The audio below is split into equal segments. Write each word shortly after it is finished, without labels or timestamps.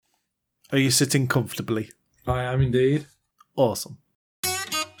Are you sitting comfortably? I am indeed. Awesome.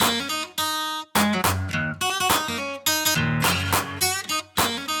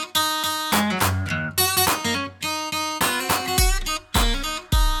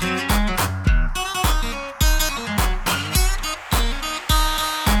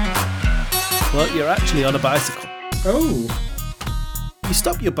 Well, you're actually on a bicycle. Oh. You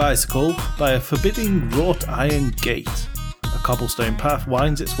stop your bicycle by a forbidding wrought iron gate. A cobblestone path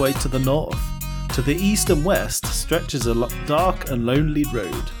winds its way to the north. To the east and west stretches a dark and lonely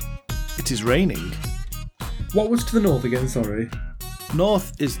road. It is raining. What was to the north again, sorry?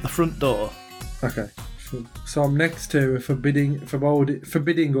 North is the front door. Okay. So I'm next to a forbiding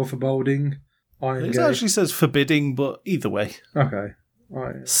or foreboding iron It gate. actually says forbidding, but either way. Okay.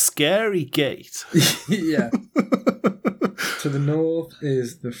 Right. Scary gate. Yeah. To the north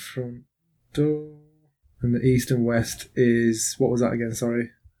is the front door. And the east and west is... What was that again,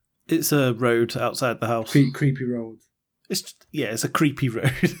 sorry? It's a road outside the house. Creepy road. It's a creepy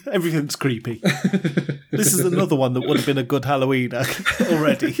road. Everything's creepy. This is another one that would have been a good Halloween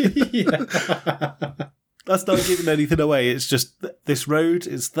already. Yeah. That's not giving anything away. It's just this road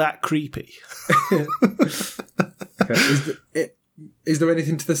is that creepy. Okay. Is there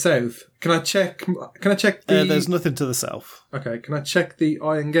anything to the south? Can I check the... There's nothing to the south. Okay, can I check the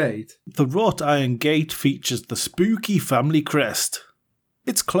iron gate? The wrought iron gate features the spooky family crest.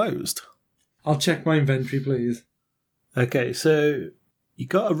 It's closed. I'll check my inventory, please. Okay, so you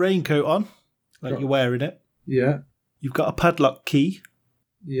got a raincoat on, like you're wearing it. Yeah. You've got a padlock key.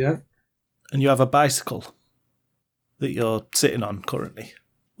 Yeah. And you have a bicycle that you're sitting on currently.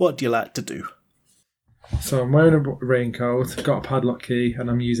 What do you like to do? So I'm wearing a raincoat, got a padlock key, and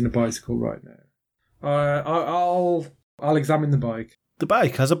I'm using a bicycle right now. I'll examine the bike. The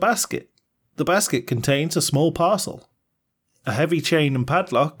bike has a basket. The basket contains a small parcel. A heavy chain and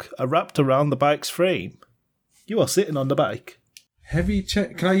padlock are wrapped around the bike's frame. You are sitting on the bike. Heavy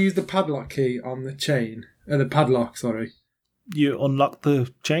chain. Can I use the padlock key on the chain? The padlock, sorry. You unlock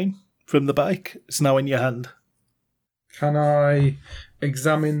the chain from the bike. It's now in your hand. Can I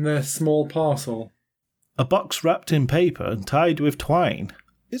examine the small parcel? A box wrapped in paper and tied with twine.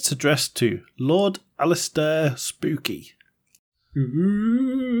 It's addressed to Lord Alistair Spooky.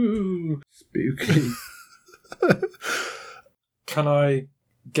 Ooh, spooky. Can I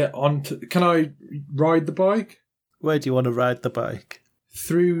ride the bike? Where do you want to ride the bike?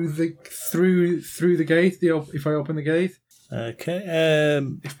 Through the gate. If I open the gate. Okay.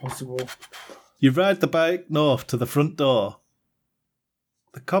 If possible. You ride the bike north to the front door.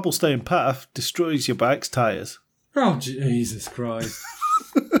 The cobblestone path destroys your bike's tyres. Oh, Jesus Christ.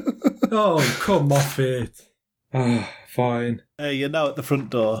 Oh, come off it. Fine. You're now at the front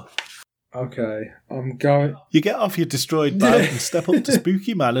door. Okay, I'm going... You get off your destroyed bike and step up to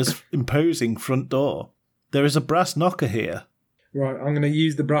Spooky Manor's imposing front door. There is a brass knocker here. Right, I'm going to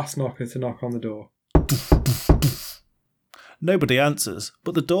use the brass knocker to knock on the door. Nobody answers,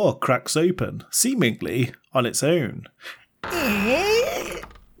 but the door cracks open, seemingly on its own.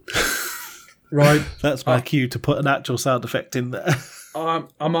 Right. That's my cue to put an actual sound effect in there.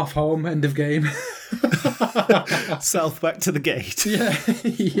 I'm off home, end of game. South back to the gate. Yeah,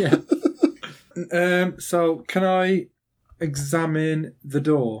 yeah. So, can I examine the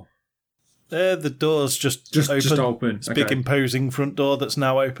door? The door's just open. Just open. It's a big imposing front door that's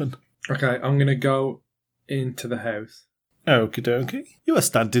now open. Okay, I'm going to go into the house. Okie dokie. You are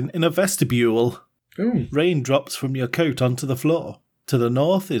standing in a vestibule. Ooh. Rain drops from your coat onto the floor. To the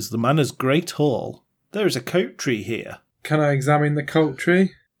north is the manor's great hall. There is a coat tree here. Can I examine the coat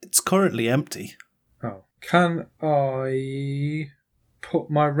tree? It's currently empty. Oh. Can I put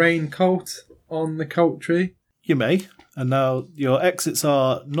my raincoat on the coat tree? You may. And now your exits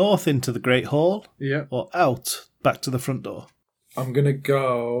are north into the great hall. Yeah. Or out back to the front door. I'm going to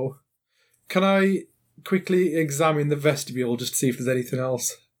go... Can I quickly examine the vestibule just to see if there's anything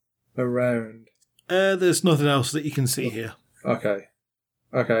else around? There's nothing else that you can see here. Okay,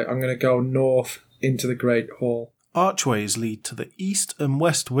 I'm going to go north into the great hall. Archways lead to the east and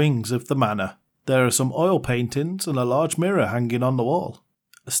west wings of the manor. There are some oil paintings and a large mirror hanging on the wall.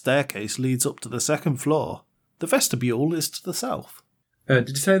 A staircase leads up to the second floor. The vestibule is to the south. Did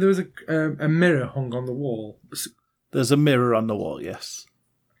you say there was a mirror hung on the wall? There's a mirror on the wall, yes.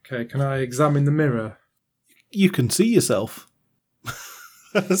 Okay, can I examine the mirror? You can see yourself.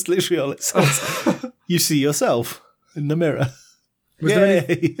 That's literally all it says. You see yourself in the mirror. Was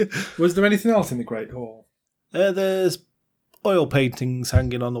there anything else in the great hall? There's oil paintings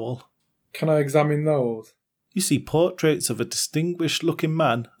hanging on the wall. Can I examine those? You see portraits of a distinguished-looking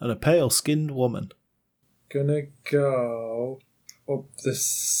man and a pale-skinned woman. Gonna go up the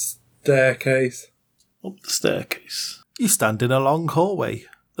staircase. Up the staircase. You stand in a long hallway.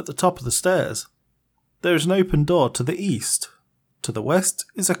 At the top of the stairs, there is an open door to the east. To the west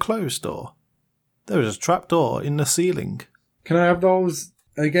is a closed door. There is a trapdoor in the ceiling. Can I have those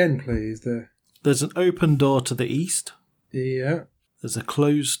again, please? There's an open door to the east. Yeah. There's a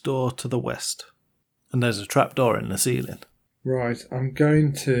closed door to the west. And there's a trapdoor in the ceiling. Right, I'm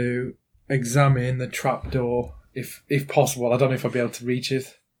going to examine the trapdoor, if possible. I don't know if I'll be able to reach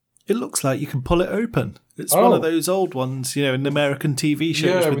it. It looks like you can pull it open. It's one of those old ones, you know, in American TV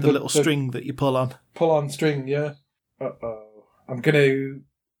shows with the little string that you pull on. Pull on string, yeah. Uh-oh. I'm going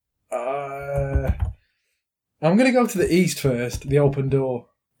to go to the east first, the open door.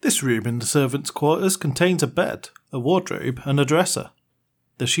 This room in the servants' quarters contains a bed, a wardrobe, and a dresser.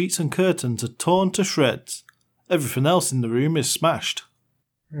 The sheets and curtains are torn to shreds. Everything else in the room is smashed.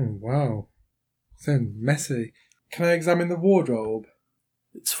 Oh, wow. So messy. Can I examine the wardrobe?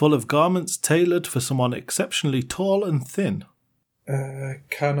 It's full of garments tailored for someone exceptionally tall and thin.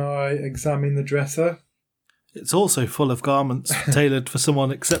 Can I examine the dresser? It's also full of garments tailored for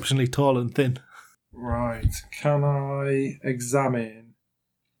someone exceptionally tall and thin. Right. Can I examine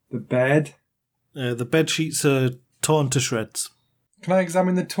the bed? The bed sheets are torn to shreds. Can I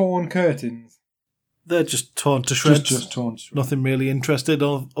examine the torn curtains? They're just torn to shreds. Just torn to shreds. Nothing really interested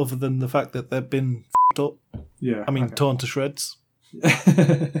other than the fact that they've been f***ed up. Yeah. Torn to shreds.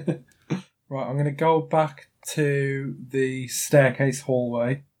 Right, I'm going to go back to the staircase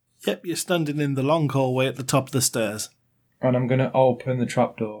hallway. Yep, you're standing in the long hallway at the top of the stairs. And I'm going to open the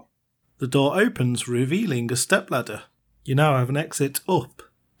trapdoor. The door opens, revealing a stepladder. You now have an exit up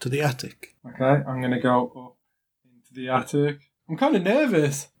to the attic. Okay, I'm going to go up into the attic. I'm kind of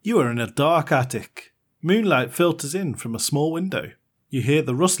nervous. You are in a dark attic. Moonlight filters in from a small window. You hear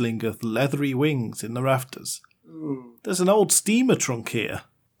the rustling of leathery wings in the rafters. Ooh. There's an old steamer trunk here.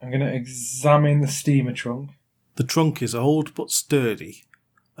 I'm going to examine the steamer trunk. The trunk is old but sturdy.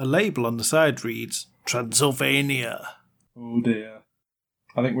 A label on the side reads, Transylvania. Oh dear.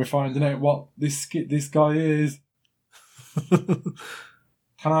 I think we're finding out what this guy is.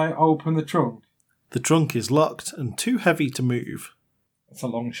 Can I open the trunk? The trunk is locked and too heavy to move. It's a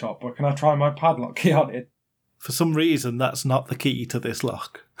long shot, but can I try my padlock key on it? For some reason, that's not the key to this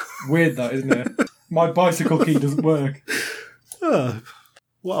lock. Weird that, isn't it? My bicycle key doesn't work. Oh,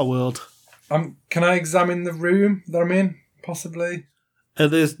 what a world. Can I examine the room that I'm in, possibly?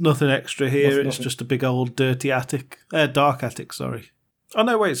 There's nothing extra here. Nothing. It's just a big old dirty attic. Dark attic, sorry. Oh,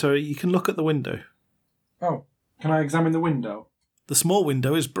 no, wait, sorry. You can look at the window. Oh, can I examine the window? The small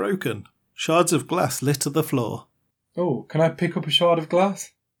window is broken. Shards of glass litter the floor. Oh, can I pick up a shard of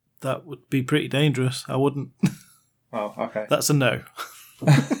glass? That would be pretty dangerous. I wouldn't. Oh, okay. That's a no.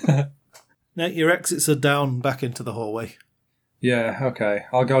 Now, your exits are down back into the hallway. Yeah, okay.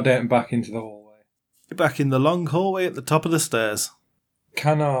 I'll go down and back into the hallway. You're back in the long hallway at the top of the stairs.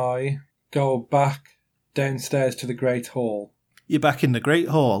 Can I go back downstairs to the Great Hall? You're back in the Great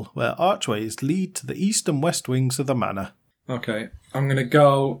Hall, where archways lead to the east and west wings of the manor. Okay, I'm going to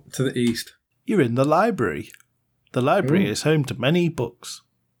go to the east. You're in the library. The library Ooh. is home to many books.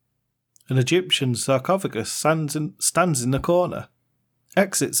 An Egyptian sarcophagus stands in the corner.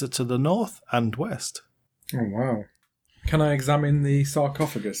 Exits are to the north and west. Oh, wow. Can I examine the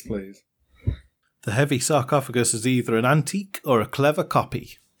sarcophagus, please? The heavy sarcophagus is either an antique or a clever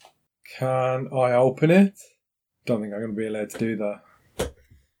copy. Can I open it? Don't think I'm going to be allowed to do that.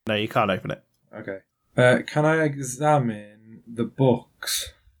 No, you can't open it. Okay. Can I examine the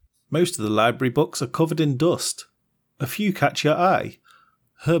books? Most of the library books are covered in dust. A few catch your eye.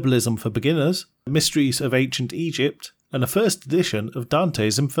 Herbalism for Beginners, Mysteries of Ancient Egypt, and a first edition of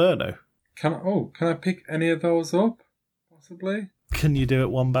Dante's Inferno. Can I pick any of those up? Possibly? Can you do it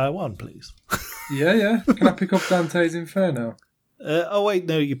one by one, please? Yeah. Can I pick up Dante's Inferno? Oh wait,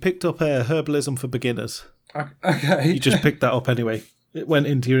 no, you picked up Herbalism for Beginners. Okay. You just picked that up anyway. It went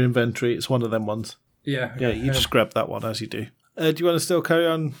into your inventory, it's one of them ones. Yeah. Yeah, you just grab that one as you do. Do you want to still carry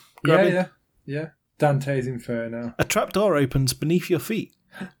on grabbing? Yeah. Dante's Inferno. A trapdoor opens beneath your feet,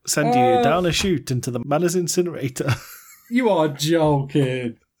 sending you down a chute into the manor's incinerator. You are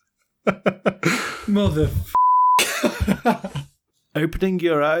joking. Mother. Opening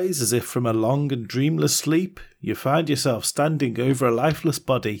your eyes as if from a long and dreamless sleep, you find yourself standing over a lifeless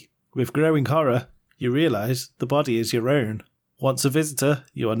body. With growing horror, you realise the body is your own. Once a visitor,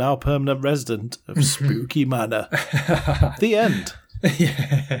 you are now permanent resident of Spooky Manor. The end.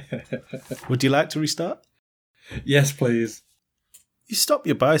 Yeah. Would you like to restart? Yes, please. You stop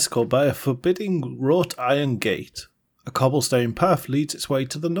your bicycle by a forbidding wrought iron gate. A cobblestone path leads its way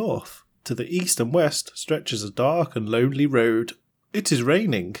to the north. To the east and west stretches a dark and lonely road. It is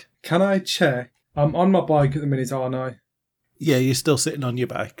raining. Can I check? I'm on my bike at the minute, aren't I? Yeah, you're still sitting on your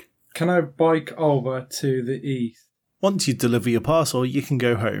bike. Can I bike over to the east? Once you deliver your parcel, you can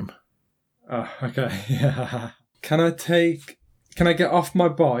go home. Oh, okay. Yeah. Can I get off my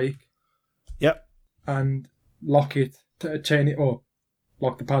bike? Yep. And lock it, chain it up,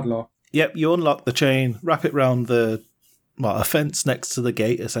 lock the padlock? Yep, you unlock the chain, wrap it round a fence next to the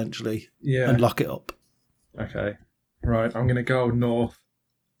gate, essentially, and lock it up. Okay. Right, I'm going to go north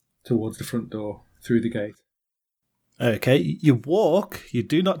towards the front door, through the gate. Okay, you walk, you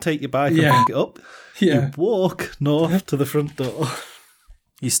do not take your bike and pick it up. Yeah. You walk north to the front door.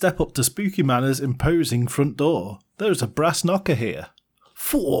 You step up to Spooky Manor's imposing front door. There's a brass knocker here.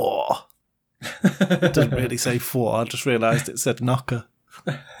 4. It doesn't really say 4, I just realised it said knocker.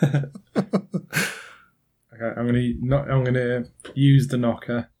 Okay, I'm gonna use the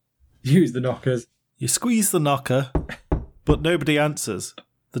knocker. Use the knockers. You squeeze the knocker, but nobody answers.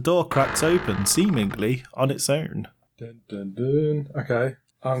 The door cracks open, seemingly on its own. Dun, dun, dun. Okay,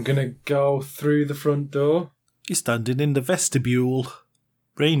 I'm gonna go through the front door. You're standing in the vestibule.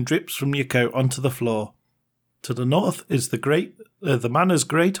 Rain drips from your coat onto the floor. To the north is the Manor's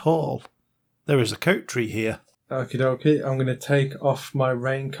great hall. There is a coat tree here. Okie dokie, I'm gonna take off my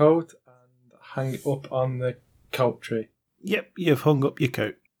raincoat and hang it up on the coat tree. Yep, you've hung up your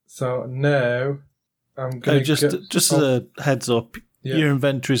coat. So now I'm going to... Just as a heads up, your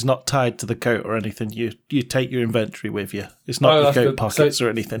inventory's not tied to the coat or anything. You take your inventory with you. It's not your coat pockets or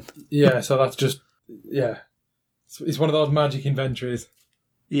anything. Yeah, so that's just... Yeah. It's one of those magic inventories.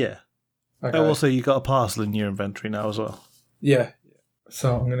 Yeah. Okay. Oh, also, you got a parcel in your inventory now as well. Yeah.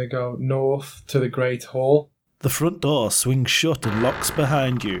 So I'm going to go north to the Great Hall. The front door swings shut and locks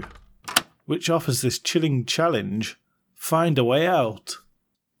behind you, which offers this chilling challenge. Find a way out.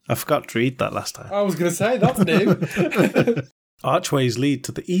 I forgot to read that last time. I was going to say, that's new. Archways lead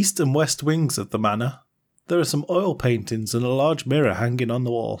to the east and west wings of the manor. There are some oil paintings and a large mirror hanging on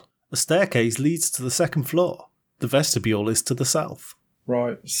the wall. A staircase leads to the second floor. The vestibule is to the south.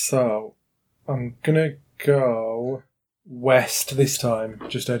 Right, so I'm going to go west this time,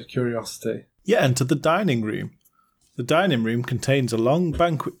 just out of curiosity. You enter the dining room. The dining room contains a long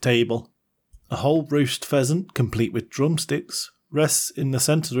banquet table. A whole roast pheasant, complete with drumsticks, rests in the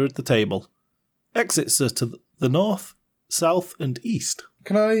centre of the table. Exits are to the north, south and east.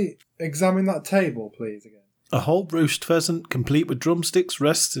 Can I examine that table, please, again? A whole roast pheasant, complete with drumsticks,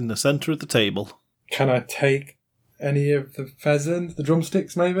 rests in the centre of the table. Can I take any of the pheasant, the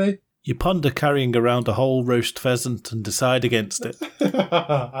drumsticks, maybe? You ponder carrying around a whole roast pheasant and decide against it.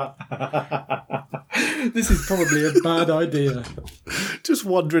 This is probably a bad idea. Just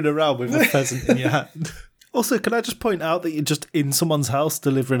wandering around with a pheasant in your hand. Also, can I just point out that you're just in someone's house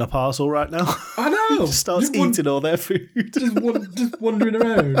delivering a parcel right now? I know! Just starts eating all their food. Just wandering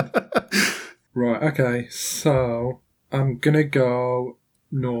around. Right, okay, so I'm going to go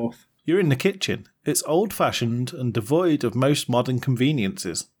north. You're in the kitchen. It's old-fashioned and devoid of most modern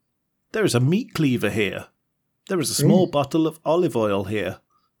conveniences. There is a meat cleaver here. There is a small bottle of olive oil here.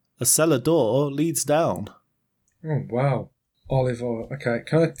 A cellar door leads down. Oh, wow. Olive oil. Okay,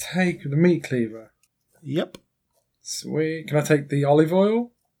 can I take the meat cleaver? Yep. Sweet. Can I take the olive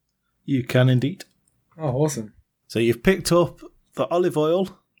oil? You can indeed. Oh, awesome. So you've picked up the olive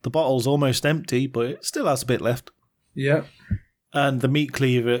oil. The bottle's almost empty, but it still has a bit left. Yep. And the meat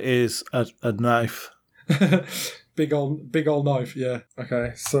cleaver is a knife. Big old knife, yeah.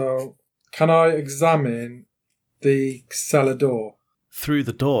 Okay, so can I examine the cellar door? Through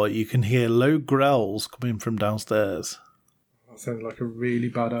the door, you can hear low growls coming from downstairs. That sounds like a really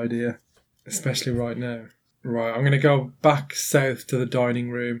bad idea, especially right now. Right, I'm going to go back south to the dining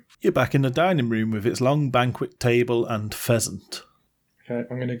room. You're back in the dining room with its long banquet table and pheasant. Okay,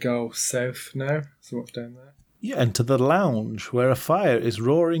 I'm going to go south now. So what's down there? You enter the lounge, where a fire is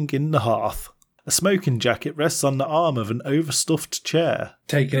roaring in the hearth. A smoking jacket rests on the arm of an overstuffed chair.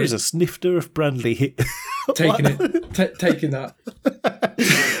 There is a snifter of brandy here. Taking it. Taking that.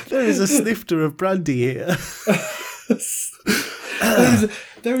 There is a snifter of brandy here.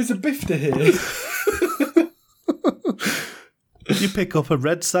 There is a bifter here. You pick up a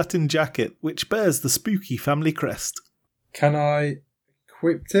red satin jacket, which bears the spooky family crest. Can I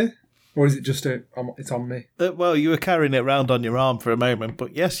equip it? Or is it just it's on me? Well, you were carrying it around on your arm for a moment,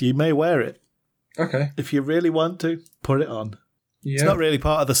 but yes, you may wear it. Okay. If you really want to, put it on. Yeah. It's not really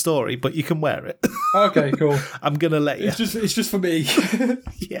part of the story, but you can wear it. Okay, cool. I'm going to let you. It's just for me.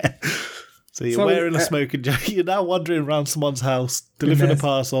 Yeah. So you're wearing a smoking jacket. You're now wandering around someone's house, delivering a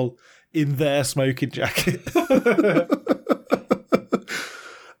parcel in their smoking jacket.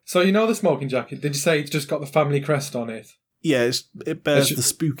 So you know the smoking jacket, did you say it's just got the family crest on it? Yeah, it bears That's- the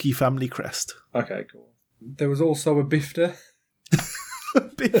spooky family crest. Okay, cool. There was also a bifter.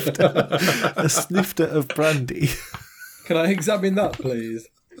 Bifter, a snifter of brandy. Can I examine that, please?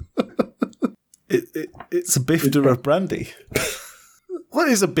 It's a bifter of brandy. What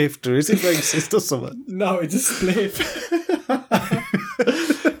is a bifter? Is it racist or something? No, it's a spliff.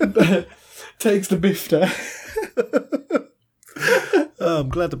 Takes the bifter. Oh, I'm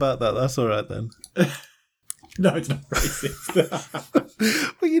glad about that. That's all right then. No, it's not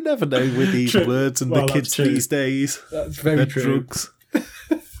racist. Well, you never know with these True. words and Well, the that's kids true. these days. That's very And true. drugs.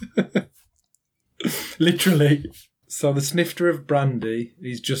 Literally. So the snifter of brandy,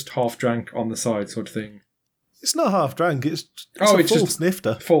 he's just half drank on the side, sort of thing. It's not half drank. It's a Oh, it's full just-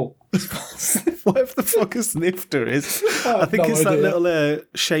 snifter. Full. Whatever the fuck a snifter is. I I have think no it's idea. that little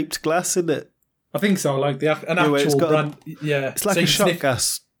shaped glass, isn't it? I think so, like an Yeah, where it's actual got brand. Yeah. It's like So a you shot sniff-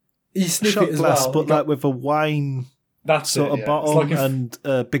 glass. You sniff Shot it as glass, well. but You got- like with a wine that's sort it, of yeah. bottom It's like and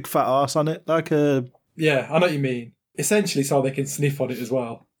a big fat arse on it. Like a... yeah, I know what you mean. Essentially, so they can sniff on it as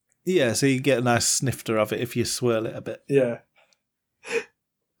well. Yeah, so you get a nice snifter of it if you swirl it a bit. Yeah.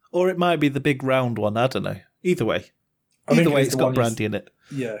 Or it might be the big round one, I don't know. Either way. I think Either way, it's it's the got one you- brandy in it.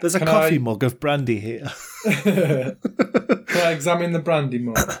 Yeah. There's a Can coffee mug of brandy here. Can I examine the brandy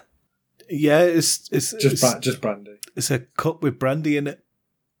mug? Yeah, it's Just brandy. it's a cup with brandy in it.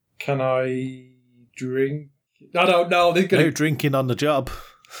 Can I drink? I don't know. They're No gonna... drinking on the job.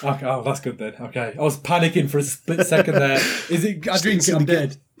 Okay, oh, that's good then. Okay. I was panicking for a split second there. Is it? I drink it, I'm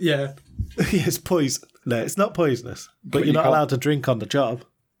dead. Yeah. Yeah, it's poison. No, it's not poisonous. But But you're you not can't- allowed to drink on the job.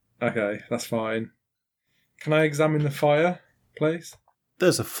 Okay, that's fine. Can I examine the fire, please?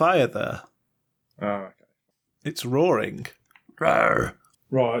 There's a fire there. Oh, okay. It's roaring. Rawr.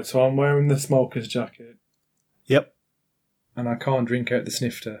 Right, so I'm wearing the smoker's jacket Yep. and I can't drink out the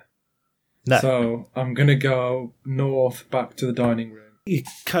snifter. No. So I'm going to go north back to the dining room. You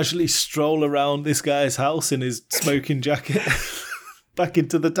casually stroll around this guy's house in his smoking jacket back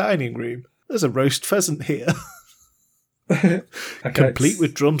into the dining room. There's a roast pheasant here, Okay, complete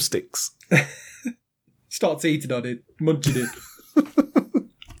with drumsticks. starts eating on it, munching it.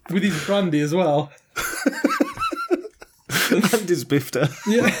 With his brandy as well. And his bifter.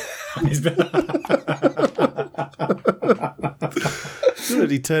 Yeah.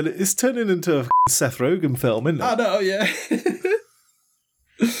 It's turning into a Seth Rogen film, isn't it? I know, yeah.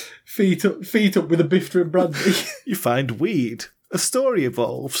 feet up with a bifter and brandy. You find weed. A story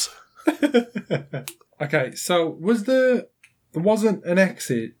evolves. Okay, so there wasn't an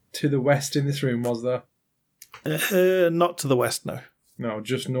exit to the west in this room, was there? Not to the west, no. No,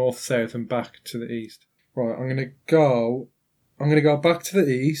 just north, south, and back to the east. Right, I'm gonna go back to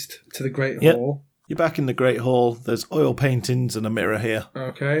the east to the Great Yep. Hall. You're back in the Great Hall. There's oil paintings and a mirror here.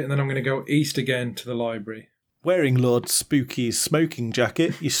 Okay, and then I'm gonna go east again to the library. Wearing Lord Spooky's smoking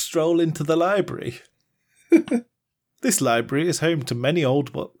jacket, you stroll into the library. This library is home to many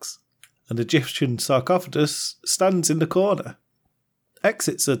old books. An Egyptian sarcophagus stands in the corner.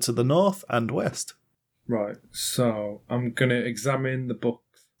 Exits are to the north and west. Right, so I'm gonna examine the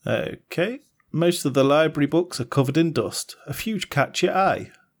books. Okay. Most of the library books are covered in dust. A few catch your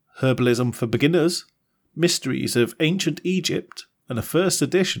eye. Herbalism for Beginners, Mysteries of Ancient Egypt, and a first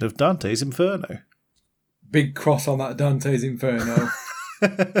edition of Dante's Inferno. Big cross on that Dante's Inferno.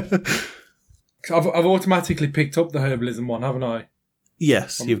 I've automatically picked up the herbalism one, haven't I?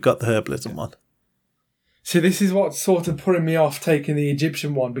 Yes, you've got the herbalism one. See, this is what's sort of putting me off taking the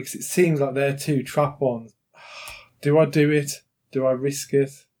Egyptian one because it seems like they're two trap ones. Do I do it? Do I risk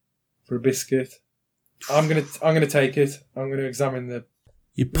it for a biscuit? I'm gonna take it. I'm gonna examine the.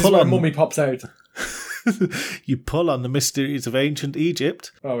 You This is pull where on mummy pops out. You pull on the Mysteries of Ancient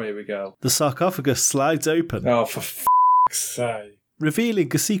Egypt. Oh, here we go. The sarcophagus slides open, Oh, for f***'s sake!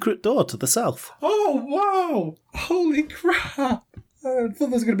 revealing a secret door to the south. Oh wow! Holy crap! I thought there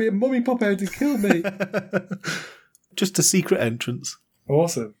was going to be a mummy pop out to kill me. Just a secret entrance.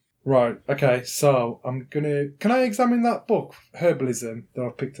 Awesome. Right. Okay. So I'm gonna. Can I examine that book, Herbalism, that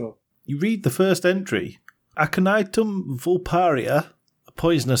I've picked up? You read the first entry. Aconitum vulparia, a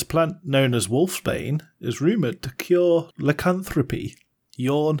poisonous plant known as wolfsbane, is rumoured to cure lycanthropy.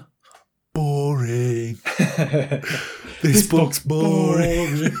 Yawn. Boring. This book's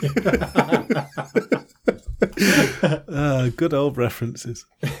boring. Good old references.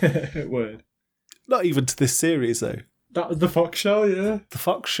 Word. Not even to this series, though. That was the Fox show, yeah. The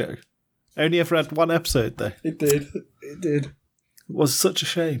Fox Show. Only ever had one episode, though. It did. It did. It was such a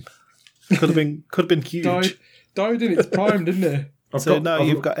shame. Could have been huge. Died in its prime, didn't it? So now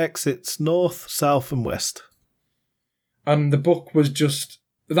you've got exits north, south, and west. And the book was just.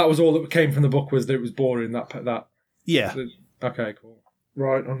 That was all that came from the book was that it was boring. That. Yeah. Okay, cool.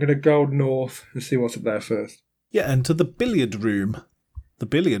 Right, I'm going to go north and see what's up there first. Yeah, enter the billiard room. The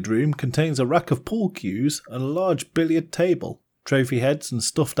billiard room contains a rack of pool cues and a large billiard table. Trophy heads and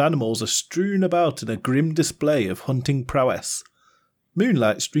stuffed animals are strewn about in a grim display of hunting prowess.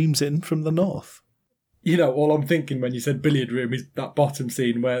 Moonlight streams in from the north. You know, all I'm thinking when you said billiard room is that bottom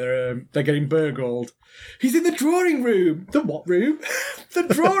scene where they're getting burgled. He's in the drawing room. The what room? The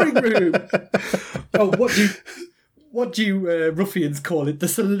drawing room. Oh, what do you ruffians call it? The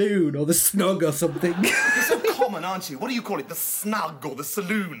saloon or the snug or something? You're so common, aren't you? What do you call it? The snug or the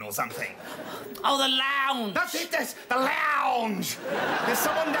saloon or something? Oh, the lounge. That's it, the lounge. There's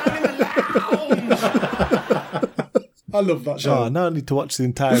someone down in the lounge. I love that show. Oh, now I need to watch the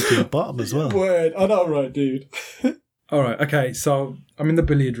entirety of the bottom as well. Word. I know, right, dude. All right, okay, so I'm in the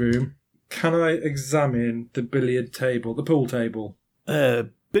billiard room. Can I examine the billiard table, the pool table?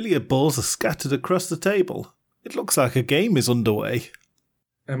 Billiard balls are scattered across the table. It looks like a game is underway.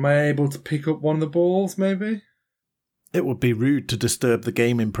 Am I able to pick up one of the balls, maybe? It would be rude to disturb the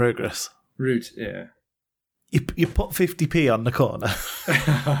game in progress. Rude, yeah. You put 50p on the corner.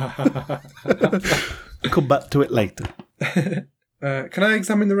 Come back to it later. Can I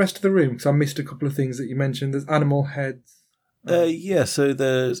examine the rest of the room? Because I missed a couple of things that you mentioned. There's animal heads. Yeah, so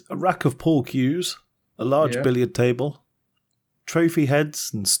there's a rack of pool cues, a large billiard table. Trophy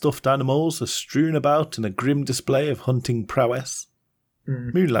heads and stuffed animals are strewn about in a grim display of hunting prowess.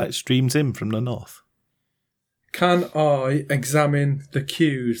 Moonlight streams in from the north. Can I examine the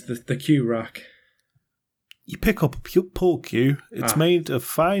cues, the cue rack? You pick up a pool cue. It's made of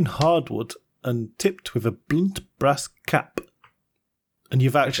fine hardwood and tipped with a blunt brass cap. And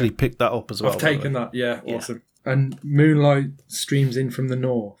you've actually picked that up as well. I've taken that, yeah, awesome. And moonlight streams in from the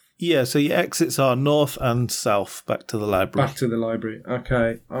north. Yeah, so your exits are north and south, back to the library. Back to the library,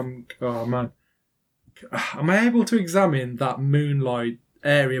 okay. Oh, man. Am I able to examine that moonlight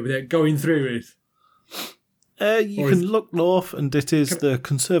area without going through it? You can look north and it is the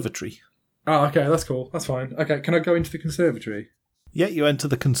conservatory. Oh, okay, that's cool. That's fine. Okay, can I go into the conservatory? Yeah, you enter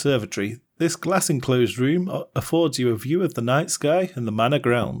the conservatory. This glass-enclosed room affords you a view of the night sky and the manor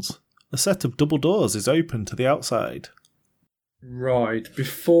grounds. A set of double doors is open to the outside. Right,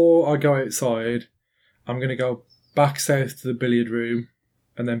 before I go outside, I'm going to go back south to the billiard room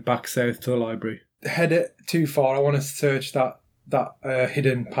and then back south to the library. Head it too far. I want to search that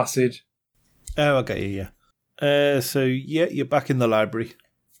hidden passage. Oh, okay, yeah. So, you're back in the library.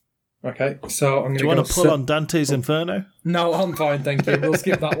 Okay, so I'm going to Do you want to pull on Dante's Inferno? No, I'm fine, thank you. We'll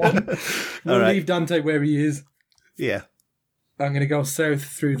skip that one. We'll leave Dante where he is. Yeah. I'm going to go south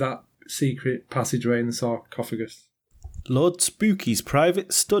through that secret passageway in the sarcophagus. Lord Spooky's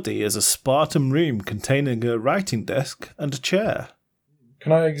private study is a Spartan room containing a writing desk and a chair.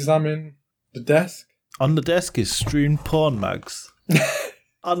 Can I examine the desk? On the desk is strewn porn mags.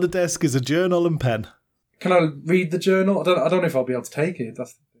 On the desk is a journal and pen. Can I read the journal? I don't know if I'll be able to take it.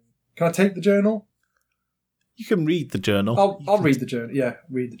 Can I take the journal? You can read the journal. I'll read the journal. Yeah,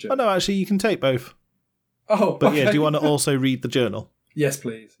 read the journal. Oh, no, actually, you can take both. Oh, but okay. do you want to also read the journal? Yes,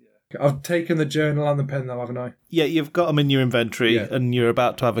 please. Yeah. I've taken the journal and the pen, though, haven't I? Yeah, you've got them in your inventory, and you're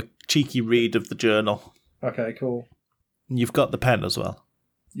about to have a cheeky read of the journal. Okay, cool. And you've got the pen as well.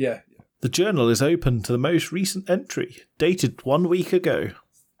 Yeah. The journal is open to the most recent entry, dated 1 week ago.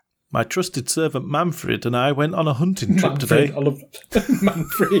 My trusted servant Manfred and I went on a hunting trip today. I love that.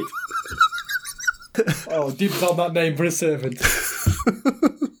 Manfred. Oh, dibs on that name for a servant.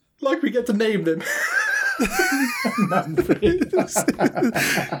 Like we get to name them. Manfred.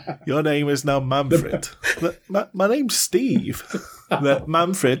 Your name is now Manfred. My name's Steve.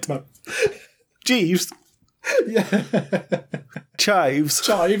 Manfred. Jeeves. Yeah. Chives.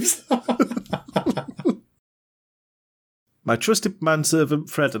 My trusted manservant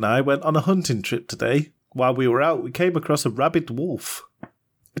Fred and I went on a hunting trip today. While we were out, we came across a rabid wolf.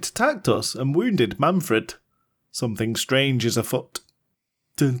 It attacked us and wounded Manfred. Something strange is afoot.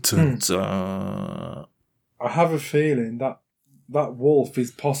 Dun, dun, dun. I have a feeling that wolf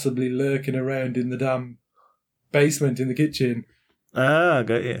is possibly lurking around in the damn basement in the kitchen. Ah, I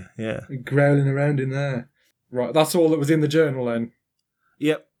got you, yeah. Growling around in there. Right, that's all that was in the journal then?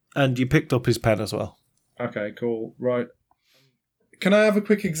 Yep, and you picked up his pen as well. Okay, cool. Right. Can I have a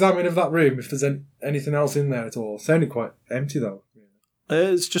quick examine of that room if there's anything else in there at all? It's only quite empty though.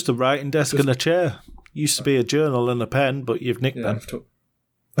 It's just a writing desk and a chair. Used to be a journal and a pen, but you've nicked them.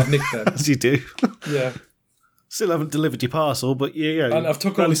 I've nicked them. As you do. Yeah. Still haven't delivered your parcel, but and I've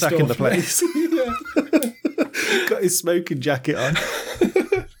took all his stuff. In the place. Got his smoking jacket on.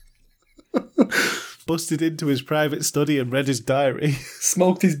 busted into his private study and read his diary.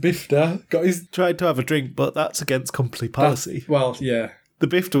 Smoked his bifter. Got his... Tried to have a drink, but that's against company policy. Well, yeah. The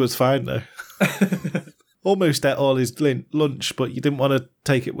bifter was fine, though. Almost ate all his lunch, but you didn't want to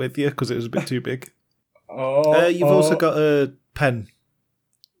take it with you because it was a bit too big. You've also got a pen.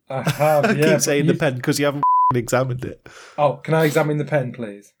 I have, I yeah. keep saying the pen because you haven't examined it. Oh, can I examine the pen,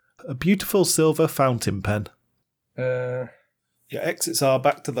 please? A beautiful silver fountain pen. Your exits are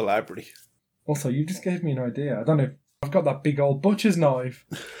back to the library. Also, you just gave me an idea. I don't know if I've got that big old butcher's knife.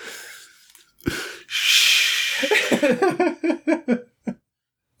 Shh.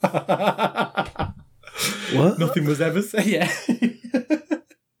 What? Nothing was ever said. Yeah.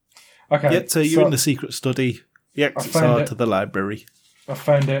 Okay. Yeah, so you're in the secret study. The exits are to the library. I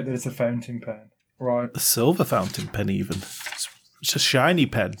found out that it's a fountain pen. Right. A silver fountain pen, even. It's a shiny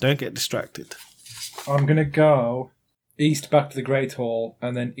pen. Don't get distracted. I'm going to go east back to the Great Hall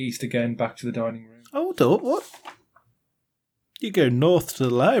and then east again back to the dining room. Hold up, what? You go north to the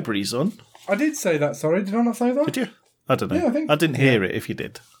library, son. I did say that, sorry. Did I not say that? Did you? I don't know. Yeah, I didn't hear it if you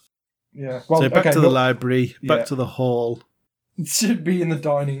did. Yeah. Well, so back to the library, back to the hall. It should be in the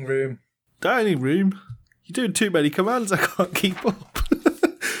dining room. Dining room? You're doing too many commands, I can't keep up.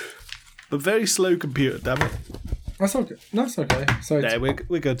 A very slow computer, damn it. That's okay. That's okay. So yeah, we're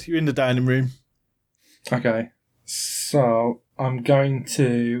good. You're in the dining room. Okay. So I'm going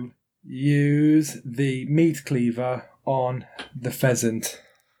to use the meat cleaver on the pheasant.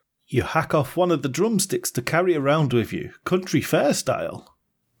 You hack off one of the drumsticks to carry around with you, country fair style.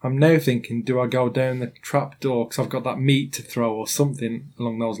 I'm now thinking, do I go down the trap door because I've got that meat to throw or something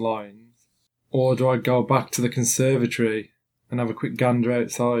along those lines? Or do I go back to the conservatory and have a quick gander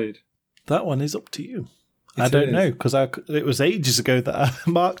outside? That one is up to you. I don't know, because it was ages ago that I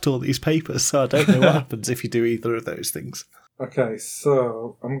marked all these papers, so I don't know what happens if you do either of those things. Okay,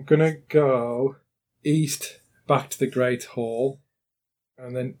 so I'm going to go east back to the Great Hall,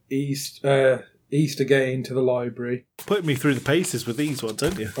 and then east again to the library. Putting me through the paces with these ones,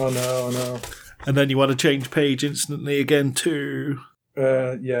 aren't you? I know. And then you want to change page instantly again to...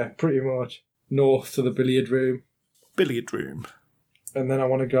 yeah, pretty much. North to the billiard room. Billiard room. And then I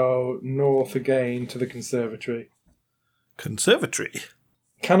want to go north again to the conservatory. Conservatory?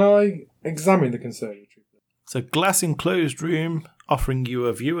 Can I examine the conservatory? It's a glass-enclosed room offering you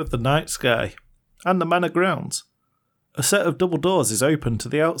a view of the night sky and the manor grounds. A set of double doors is open to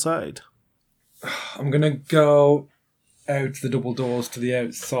the outside. I'm going to go out the double doors to the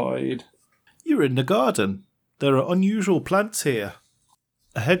outside. You're in the garden. There are unusual plants here.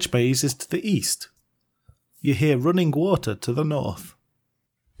 A hedge maze is to the east. You hear running water to the north.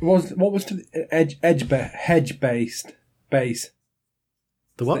 What was to the hedge base? The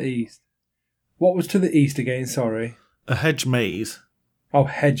what? To the east. What was to the east again? Sorry. A hedge maze. Oh,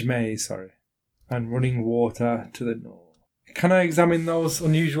 hedge maze. Sorry. And running water to the north. Can I examine those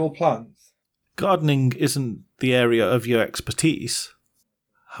unusual plants? Gardening isn't the area of your expertise.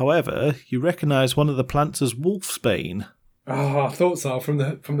 However, you recognise one of the plants as wolfsbane. Oh, I thought so from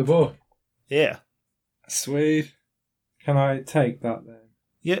the book. Yeah. Sweet. Can I take that then?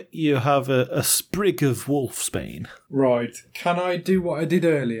 Yeah, you have a sprig of wolfsbane. Right. Can I do what I did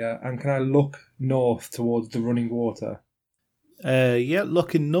earlier and can I look north towards the running water? Yeah,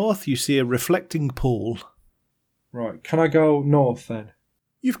 looking north, you see a reflecting pool. Right. Can I go north then?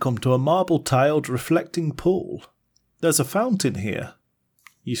 You've come to a marble-tiled reflecting pool. There's a fountain here.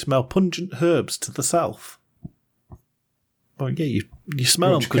 You smell pungent herbs to the south. Oh, yeah, you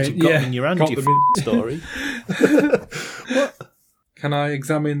smell them because you've got them in your hand, you story. What? Can I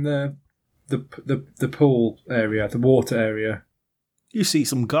examine the pool area, the water area? You see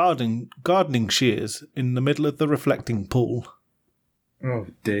some gardening shears in the middle of the reflecting pool. Oh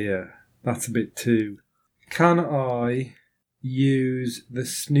dear, that's a bit too... Can I use the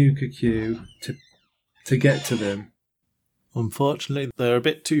snooker cue to get to them? Unfortunately, they're a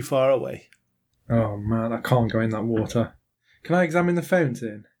bit too far away. Oh man, I can't go in that water. Can I examine the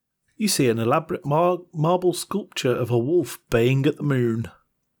fountain? You see an elaborate marble sculpture of a wolf baying at the moon.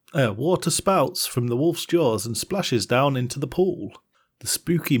 Water spouts from the wolf's jaws and splashes down into the pool. The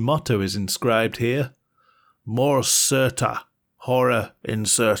spooky motto is inscribed here. Mors certa, horror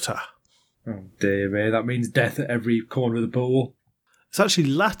incerta. Oh dear me, that means death at every corner of the pool. It's actually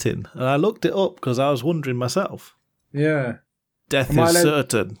Latin, and I looked it up because I was wondering myself. Yeah. Death is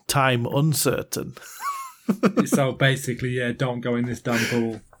certain, time uncertain. So basically, yeah, don't go in this damn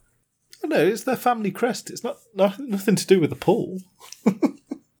pool. No, it's their family crest. It's nothing to do with the pool.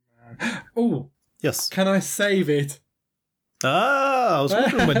 Oh. Yes. Can I save it? Ah, I was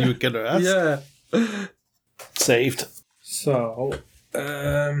wondering when you were going to ask. Yeah. Saved. So,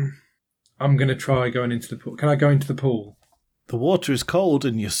 I'm going to try going into the pool. Can I go into the pool? The water is cold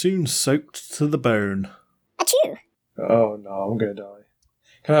and you're soon soaked to the bone. Achoo! Oh no, I'm going to die.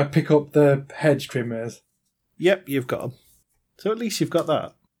 Can I pick up the hedge trimmers? Yep, you've got them. So at least you've got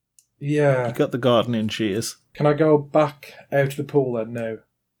that. Yeah. You've got the gardening shears. Can I go back out of the pool then? No.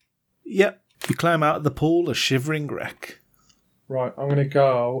 Yep. You climb out of the pool a shivering wreck. Right, I'm going to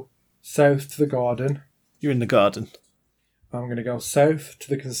go south to the garden. You're in the garden. I'm going to go south to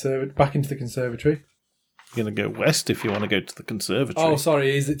the back into the conservatory. You're going to go west if you want to go to the conservatory. Oh,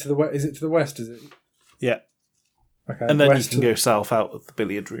 sorry, is it to the west? Is it to the west? Is it? Yeah. Okay. And then you west can go south out of the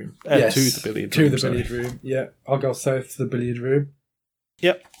billiard room. Yes, to the billiard to room. the sorry. billiard room. Yeah, I'll go south to the billiard room.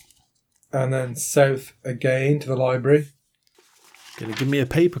 Yep. And then south again to the library. Gonna give me a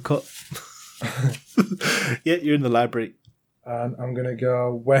paper cut. Yeah, you're in the library. And I'm going to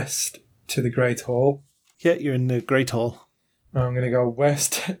go west to the Great Hall. Yeah, you're in the Great Hall. I'm going to go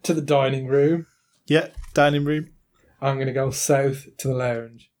west to the dining room. Yeah, dining room. I'm going to go south to the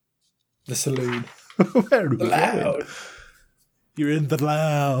lounge. The saloon. Where are we The going? lounge. You're in the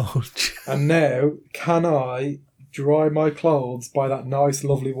lounge. And now, can I dry my clothes by that nice,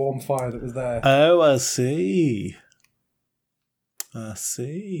 lovely, warm fire that was there? Oh, I see. I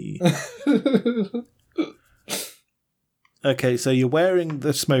see. Okay, so you're wearing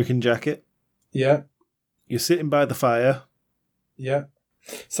the smoking jacket. Yeah, You're sitting by the fire. yeah.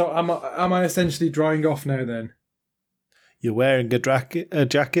 So am I essentially drying off now then? You're wearing a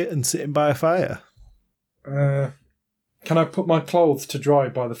jacket and sitting by a fire. Can I put my clothes to dry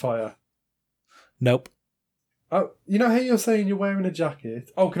by the fire? Nope. Oh, you know how you're saying you're wearing a jacket?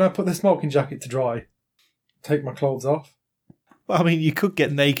 Oh, can I put the smoking jacket to dry? Take my clothes off? Well, I mean, you could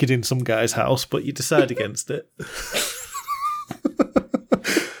get naked in some guy's house, but you decide against it.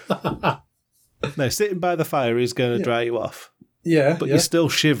 No, sitting by the fire is going to dry you off. Yeah, But yeah. you're still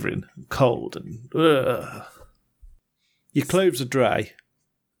shivering, cold, and your clothes are dry.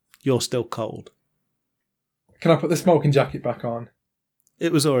 You're still cold. Can I put the smoking jacket back on?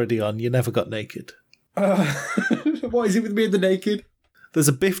 It was already on. You never got naked. What is it with me and the naked? There's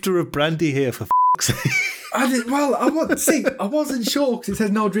a bifter of brandy here for f***'s sake. I wasn't sure because it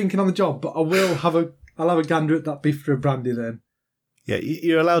says no drinking on the job, but I'll have a gander at that bifter of brandy then. Yeah,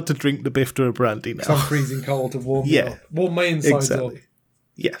 you're allowed to drink the bifter of brandy now. 'Cause I'm freezing cold to warm me Yeah, up. Warm my insides exactly. up.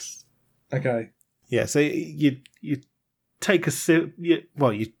 Yes. Okay. Yeah, so you take a sip,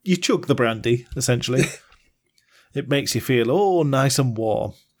 you chug the brandy, essentially. It makes you feel, nice and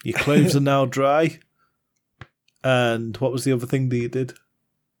warm. Your clothes are now dry. And what was the other thing that you did?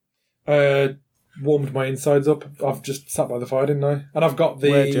 Warmed my insides up. I've just sat by the fire, didn't I? And I've got the...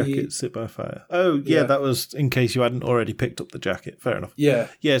 Wear jacket, sit by fire. Oh, yeah, Yeah. that was in case you hadn't already picked up the jacket. Fair enough. Yeah,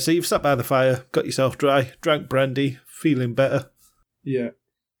 Yeah, so you've sat by the fire, got yourself dry, drank brandy, feeling better. yeah.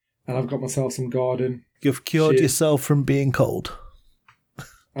 And I've got myself some garden. You've cured Shit. yourself from being cold.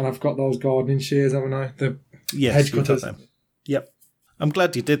 And I've got those gardening shears, haven't I? The Yes, hedge you've got cutters. them. Yep. I'm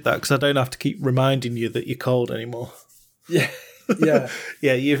glad you did that because I don't have to keep reminding you that you're cold anymore. Yeah, yeah.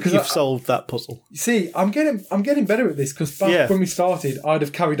 Yeah, you've 'Cause solved that puzzle. See, I'm getting better at this because back Yeah. when we started, I'd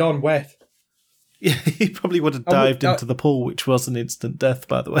have carried on wet. Yeah, you probably would have I would- dived into the pool, which was an instant death,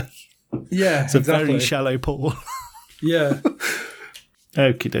 by the way. Yeah, It's a exactly. very shallow pool. Yeah.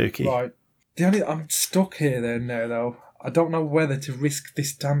 Okie dokie. Right. I'm stuck here then now though. I don't know whether to risk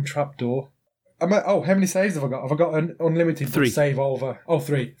this damn trapdoor. How many saves have I got? Have I got an unlimited 3. save over? Oh,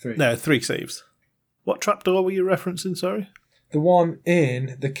 three. No, 3 saves. What trapdoor were you referencing, sorry? The one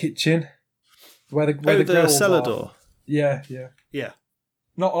in the kitchen, where the The grills cellar are. door. Yeah. Yeah.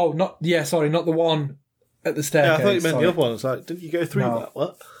 Not the one at the Yeah, staircase. I thought you meant sorry. the other one. It's like, didn't you go through No. that?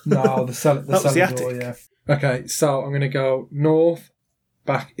 What? No, the cellar. That was cellar the door. attic. Yeah. Okay, so I'm going to go north,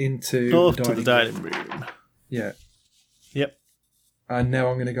 back into North the to the dining dining room. Yeah, Yep. and now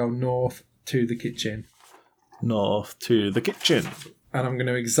I'm going to go north to the kitchen, North to the kitchen. and I'm going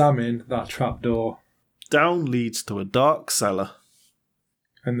to examine that trapdoor. Down leads to a dark cellar.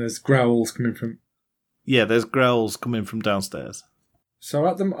 And there's growls coming from. Yeah, there's growls coming from downstairs. So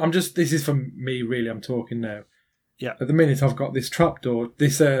this is for me really. I'm talking now. Yeah. At the minute, I've got this trapdoor,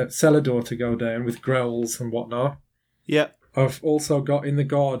 this cellar door to go down with growls and whatnot. Yep. I've also got in the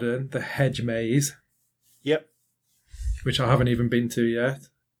garden the hedge maze, Yep. which I haven't even been to yet.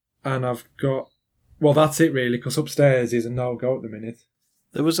 And I've got... Well, that's it really, because upstairs is a no-go at the minute.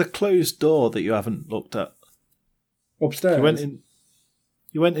 There was a closed door that you haven't looked at. Upstairs?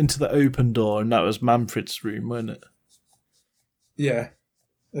 You went into the open door, and that was Manfred's room, wasn't it? Yeah.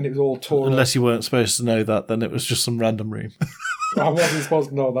 And it was all torn up. Unless you weren't supposed to know that, then it was just some random room. I wasn't supposed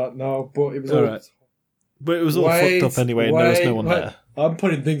to know that, no, but it was All all... right. But it was all fucked up anyway, and there was no one there. I'm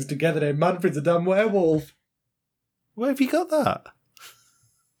putting things together there. Manfred's a damn werewolf. Where have you got that?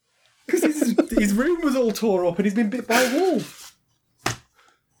 Because his room was all tore up and he's been bit by a wolf.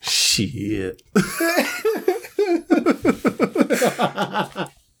 Shit.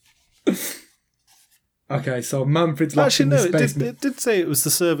 Okay, so Manfred's locked Actually, in no, this it basement. did say it was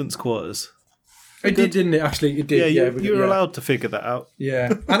the servants' quarters. It did, didn't it? Actually, it did. Yeah, Yeah, you were allowed to figure that out. Yeah,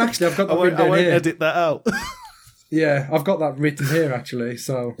 and actually, I've got that I written down won't here. edit that out. Yeah, I've got that written here actually.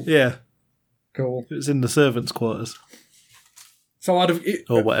 So Yeah, cool. it was in the servants' quarters. So I'd have,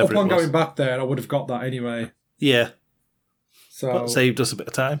 Or whatever upon it was. going back there, I would have got that anyway. Yeah, So that saved us a bit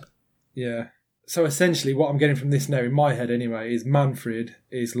of time. yeah. So essentially, what I'm getting from this now, in my head anyway, is Manfred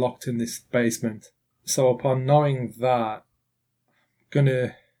is locked in this basement. So upon knowing that,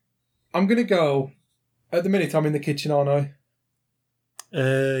 I'm gonna go. At the minute, I'm in the kitchen, aren't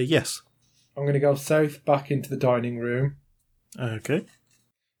I? Yes. I'm gonna go south back into the dining room, Okay.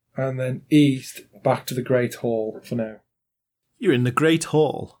 and then east back to the Great Hall for now. You're in the Great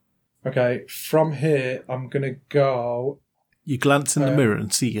Hall. Okay, from here, I'm gonna go. You glance in the mirror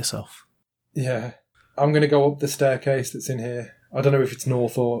and see yourself. Yeah, I'm gonna go up the staircase that's in here. I don't know if it's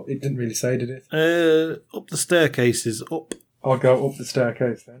north or it didn't really say, did it? Up the staircases, up. I'll go up the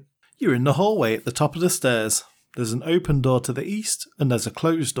staircase then. You're in the hallway at the top of the stairs. There's an open door to the east, and there's a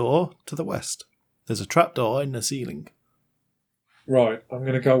closed door to the west. There's a trapdoor in the ceiling. Right, I'm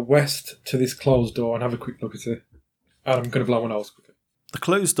gonna go west to this closed door and have a quick look at it. And I'm gonna blow my nose quickly. The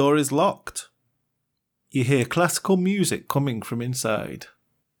closed door is locked. You hear classical music coming from inside.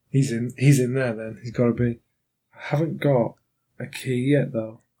 He's in there then. He's got to be. I haven't got a key yet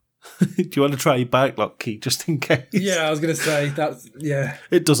though. Do you want to try your bike lock key just in case? Yeah, I was gonna say that's yeah.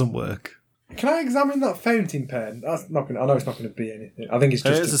 It doesn't work. Can I examine that fountain pen? That's not gonna. I know it's not gonna be anything. I think it's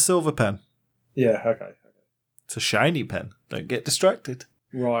just. It's a silver pen. Yeah. Okay. It's a shiny pen. Don't get distracted.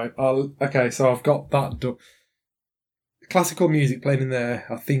 Right. Okay. So I've got that. Classical music playing in there.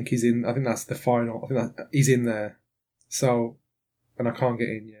 I think he's in. I think that's the final. I think that he's in there. So, and I can't get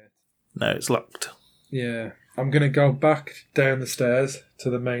in yet. No, it's locked. Yeah. I'm gonna go back down the stairs to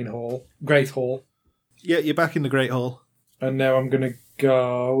the main hall, Great Hall, Yeah, you're back in the Great Hall. and now I'm gonna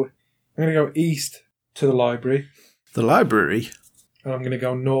go east to the library, The library. and I'm gonna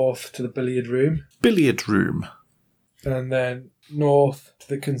go north to the billiard room, Billiard room. and then north to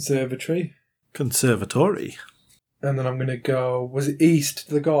the conservatory, Conservatory. and then I'm gonna go. Was it east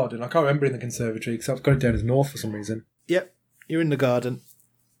to the garden? I can't remember in the conservatory because I've got it down as north for some reason. Yep, you're in the garden.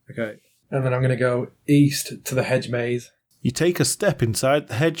 Okay, and then I'm gonna go east to the hedge maze. You take a step inside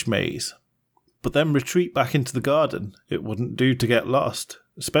the hedge maze, but then retreat back into the garden. It wouldn't do to get lost,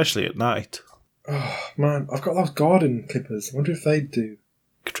 especially at night. Oh man, I've got those garden clippers. I wonder if they'd do.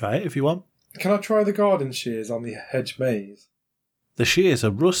 Could try it if you want. Can I try the garden shears on the hedge maze? The shears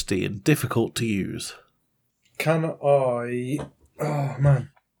are rusty and difficult to use. Can I... Oh, man.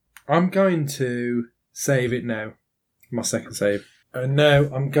 I'm going to save it now. My second save. And now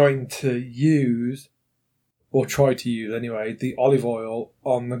I'm going to use, or try to use anyway, the olive oil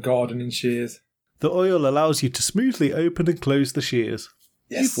on the gardening shears. The oil allows you to smoothly open and close the shears.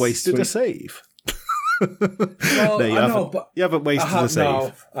 Yes, You've wasted a sweet. save. Well, No, you I haven't. know, but You haven't wasted a save.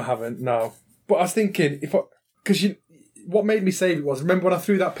 No, I haven't, no. But I was thinking, what made me save it was, remember when I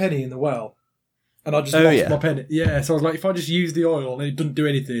threw that penny in the well? And I just lost my penny. Yeah, so I was like, if I just use the oil, then it doesn't do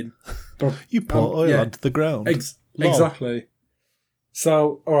anything. But You pour oil yeah. onto the ground. Lol. Exactly.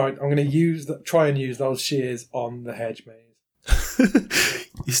 So, all right, I'm going to try and use those shears on the hedge maze.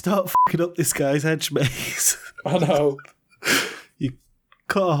 You start fucking up this guy's hedge maze. I know. You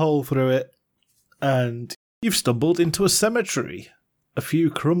cut a hole through it, and you've stumbled into a cemetery. A few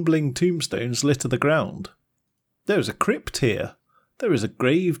crumbling tombstones litter the ground. There is a crypt here. There is a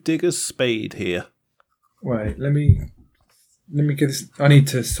grave digger's spade here. Wait, let me get this. I need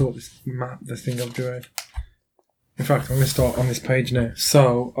to sort this map, the thing I'm doing. In fact, I'm going to start on this page now.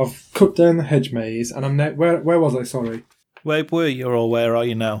 So, I've cut down the hedge maze, and I'm now... Where was I, sorry? Where were you, or where are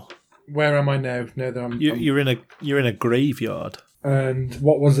you now? Where am I now? Now that I'm... You're in a graveyard. And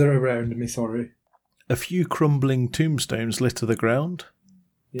what was there around me, sorry? A few crumbling tombstones litter the ground.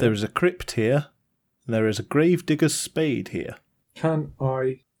 Yeah. There is a crypt here. And there is a grave digger's spade here. Can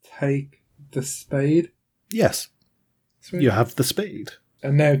I take the spade? Yes, Sweet. you have the spade.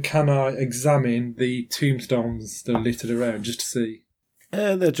 And now can I examine the tombstones that are littered around just to see?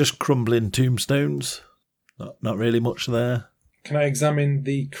 They're just crumbling tombstones. Not really much there. Can I examine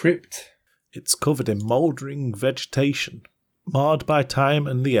the crypt? It's covered in mouldering vegetation, marred by time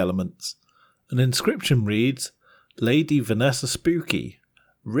and the elements. An inscription reads, Lady Vanessa Spooky.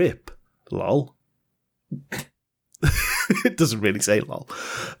 RIP. Lol. It doesn't really say lol.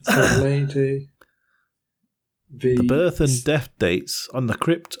 So lady. The birth and death dates on the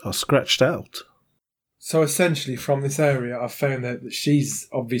crypt are scratched out. So essentially, from this area, I've found out that she's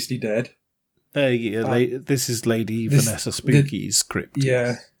obviously dead. This is Lady Vanessa Spooky's crypt.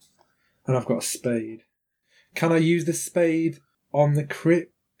 Yeah. And I've got a spade. Can I use the spade on the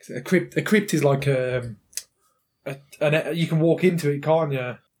crypt? A crypt is like you can walk into it, can't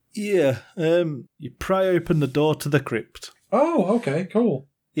you? Yeah. You pry open the door to the crypt. Oh, okay, cool.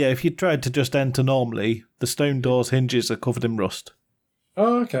 Yeah, if you tried to just enter normally, the stone door's hinges are covered in rust.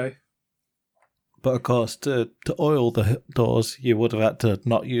 Oh, okay. But of course, to oil the doors, you would have had to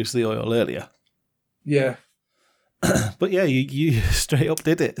not use the oil earlier. Yeah. But yeah, you straight up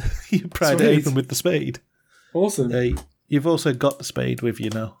did it. You pried it open with the spade. Awesome. You've also got the spade with you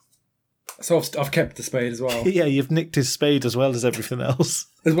now. So I've kept the spade as well. Yeah, you've nicked his spade as well as everything else.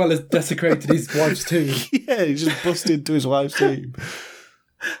 As well as desecrated his wife's tomb. Yeah, he just busted into his wife's tomb.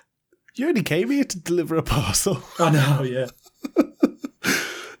 You only came here to deliver a parcel. I know, yeah.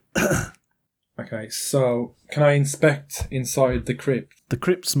 Okay, so can I inspect inside the crypt? The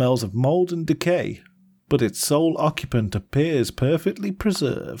crypt smells of mould and decay, but its sole occupant appears perfectly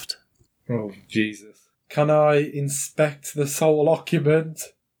preserved. Oh, Jesus. Can I inspect the sole occupant?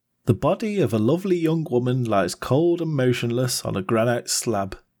 The body of a lovely young woman lies cold and motionless on a granite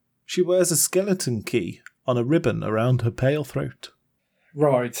slab. She wears a skeleton key on a ribbon around her pale throat.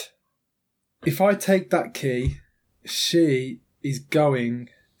 Right. If I take that key, she is going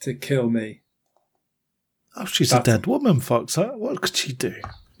to kill me. Oh, she's a dead woman, Fox. Huh? What could she do?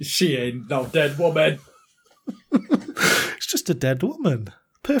 She ain't no dead woman. It's just a dead woman.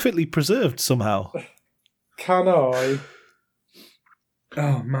 Perfectly preserved somehow. Can I...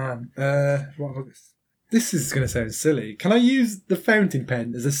 Oh, man. This is going to sound silly. Can I use the fountain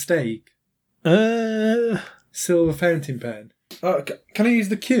pen as a stake? Silver fountain pen. Can I use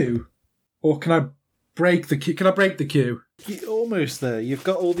the cue? Or can I break the cue? Can I break the cue? You're almost there. You've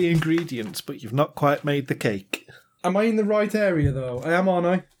got all the ingredients, but you've not quite made the cake. Am I in the right area, though? I am, aren't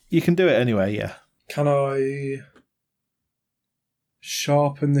I? You can do it anyway, yeah. Can I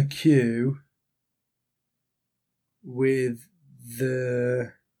sharpen the cue with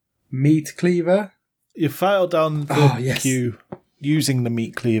the meat cleaver? You file down the cue using the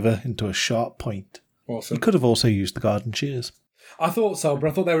meat cleaver into a sharp point. Awesome. You could have also used the garden shears. I thought so, but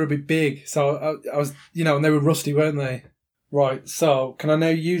I thought they were a bit big. So I was, and they were rusty, weren't they? Right, so can I now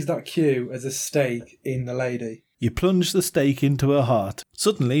use that cue as a stake in the lady? You plunge the stake into her heart.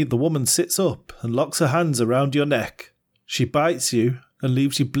 Suddenly, the woman sits up and locks her hands around your neck. She bites you and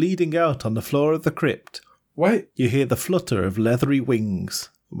leaves you bleeding out on the floor of the crypt. Wait. You hear the flutter of leathery wings.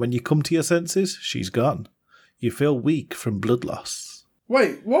 When you come to your senses, she's gone. You feel weak from blood loss.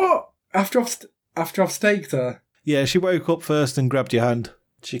 Wait, what? After I've staked her? Yeah, she woke up first and grabbed your hand.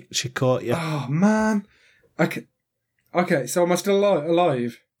 She caught you. Oh, man. Okay, so am I still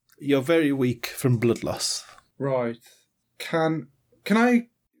alive? You're very weak from blood loss. Right. Can I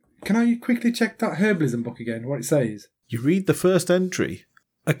quickly check that herbalism book again, what it says? You read the first entry.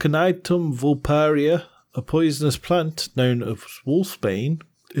 Aconitum vulparia, a poisonous plant known as wolfsbane,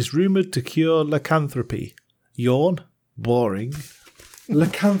 is rumoured to cure lycanthropy. Yawn. Boring.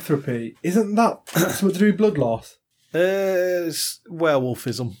 Lycanthropy? Isn't that something to do with blood loss? It's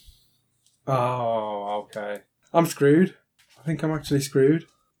werewolfism. Oh, okay. I'm screwed. I think I'm actually screwed.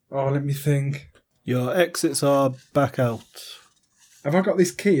 Oh, let me think. Your exits are back out. Have I got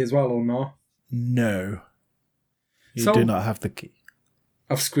this key as well or not? No. You do not have the key.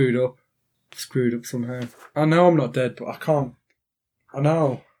 I've screwed up. Somehow. I know I'm not dead, but I can't. I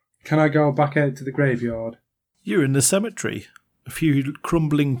know. Can I go back out to the graveyard? You're in the cemetery. A few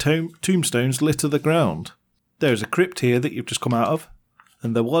crumbling tombstones litter the ground. There's a crypt here that you've just come out of,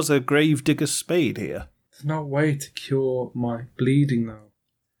 and there was a gravedigger's spade here. There's no way to cure my bleeding though.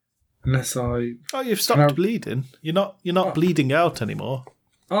 Unless I... Oh, you've stopped bleeding. You're not bleeding out anymore.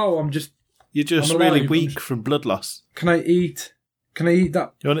 Oh, You're just really weak from blood loss. Can I eat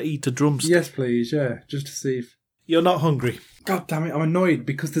that? You want to eat a drumstick? Yes, please, yeah. Just to see if... You're not hungry. God damn it, I'm annoyed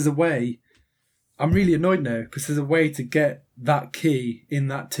because there's a way... I'm really annoyed now because there's a way to get that key in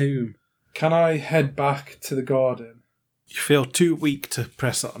that tomb. Can I head back to the garden? You feel too weak to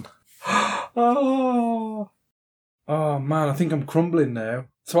press on. Oh man, I think I'm crumbling now.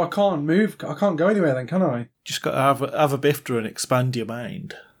 So I can't move. I can't go anywhere then, can I? Just got to have a bifter and expand your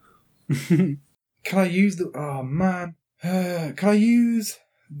mind. Can I use the... Oh man. Can I use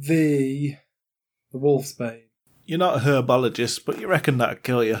the wolfsbane? You're not a herbologist, but you reckon that'd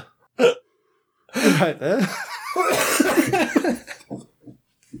kill you. Right there.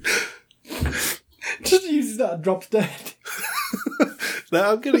 Just uses that and drops dead.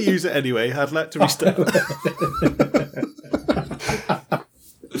 No, I'm going to use it anyway. I'd like to restart.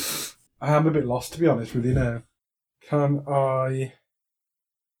 I am a bit lost, to be honest with you now. Can I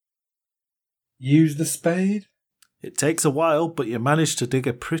use the spade? It takes a while, but you manage to dig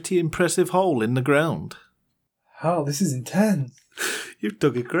a pretty impressive hole in the ground. Oh, this is intense. You've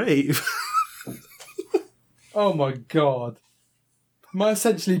dug a grave. Oh my god. Am I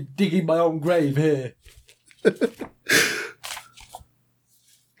essentially digging my own grave here?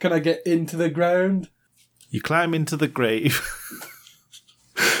 Can I get into the ground? You climb into the grave.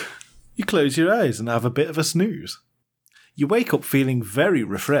 You close your eyes and have a bit of a snooze. You wake up feeling very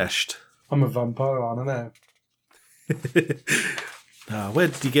refreshed. I'm a vampire, aren't I now? Where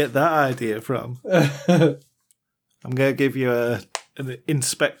did you get that idea from? I'm going to give you an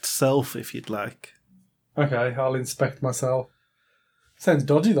inspect self if you'd like. Okay, I'll inspect myself. Sounds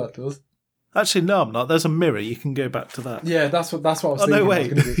dodgy, that does. Actually, no, I'm not. There's a mirror. You can go back to that. Yeah, that's what I was Oh, thinking. no,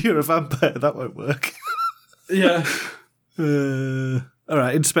 wait. You're a vampire. That won't work. Yeah. All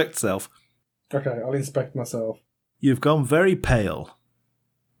right, inspect self. Okay, I'll inspect myself. You've gone very pale.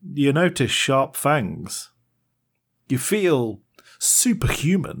 You notice sharp fangs. You feel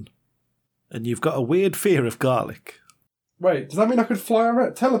superhuman. And you've got a weird fear of garlic. Wait, does that mean I could fly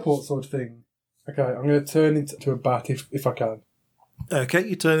around, teleport sort of thing? Okay, I'm going to turn into a bat if I can. Okay,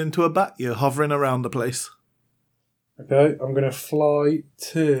 you turn into a bat. You're hovering around the place. Okay, I'm going to fly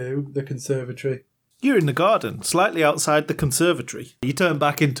to the conservatory. You're in the garden, slightly outside the conservatory. You turn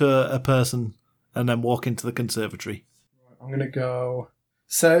back into a person and then walk into the conservatory. I'm going to go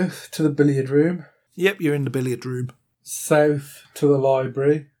south to the billiard room. Yep, you're in the billiard room. South to the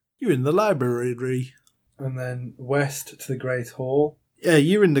library. You're in the library. And then west to the Great Hall. Yeah,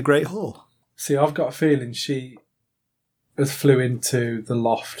 you're in the Great Hall. See, I've got a feeling she has flew into the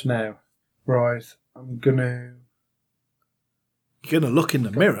loft now. Right, I'm going to... You're going to look in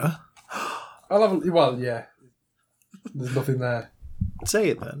the mirror? I'll have a... Well, yeah. There's nothing there. Say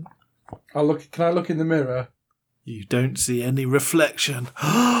it then. Can I look in the mirror? You don't see any reflection.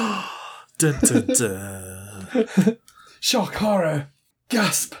 Dun, dun, dun. Shock, horror,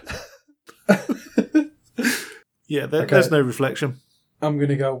 gasp. Yeah, there's no reflection. I'm going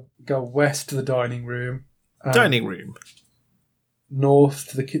to go west to the dining room. Dining room. North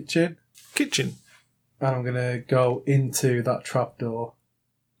to the kitchen. Kitchen. And I'm going to go into that trapdoor.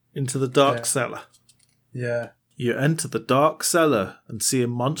 Into the dark cellar. Yeah. You enter the dark cellar and see a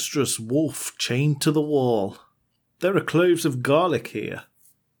monstrous wolf chained to the wall. There are cloves of garlic here.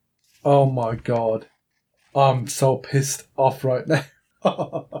 Oh my god. I'm so pissed off right now.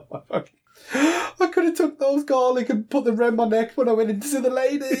 I could have took those garlic and put them round my neck when I went in to see the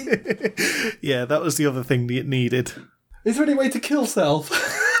lady. Yeah, that was the other thing that it needed. Is there any way to kill self?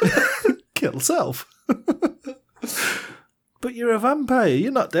 Kill self? But you're a vampire,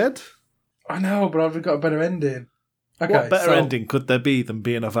 you're not dead. I know, but I've got a better ending. Okay, What better ending could there be than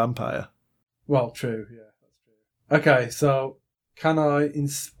being a vampire? Well, true, yeah, that's true. Okay, so can I...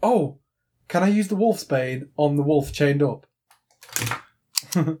 can I use the wolf's bane on the wolf chained up?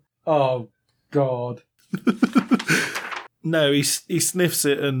 Oh, God. No, he sniffs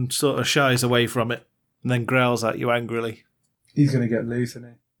it and sort of shies away from it and then growls at you angrily. He's going to get loose, isn't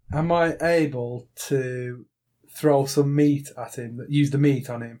he? Am I able to throw some meat at him, use the meat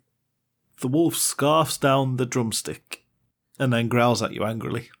on him? The wolf scarfs down the drumstick and then growls at you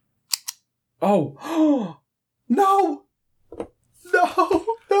angrily. Oh! No! No!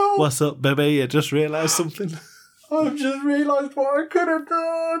 No! What's up, baby? You just realised something? I've just realised what I could have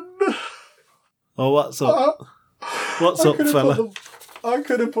done! Oh, what's up? What's up, fella? I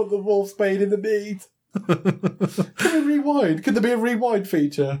could have put the wolf's bane in the meat. Can we rewind? Could there be a rewind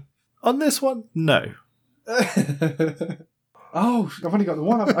feature? On this one? No. Oh, I've only got the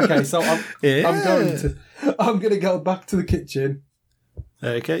one. Okay, so I'm going to go back to the kitchen.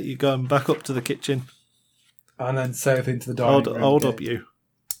 Okay, you're going back up to the kitchen. And then south into the dining room. Hold up, you.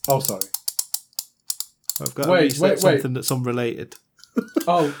 Oh, sorry. I've got to reset something that's unrelated.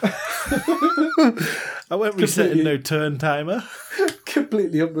 Oh. I won't reset no turn timer.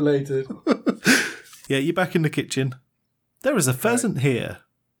 Completely unrelated. Yeah, you're back in the kitchen. There is a pheasant here.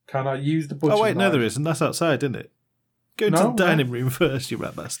 Can I use the butcher Oh, wait, no, knife? there isn't. That's outside, isn't it? Go to the dining room first, you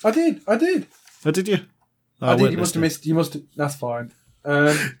rat bastard. I did. Oh, did you? I did. You must have missed. You must have. That's fine.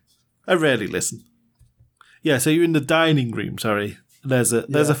 I rarely listen. Yeah, so you're in the dining room, sorry. There's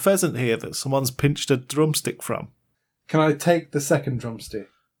a pheasant here that someone's pinched a drumstick from. Can I take the second drumstick?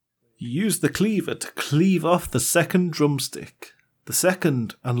 You use the cleaver to cleave off the second drumstick. The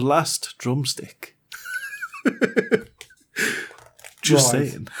second and last drumstick. Just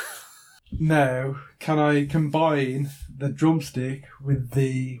saying. Now, can I combine the drumstick with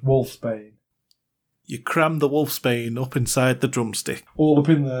the wolfsbane? You cram the wolfsbane up inside the drumstick. All up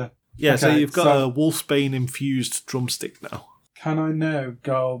in there. Yeah, so Okay, you've got a wolfsbane infused drumstick now. Can I now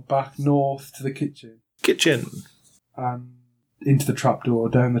go back north to the kitchen Kitchen. and into the trapdoor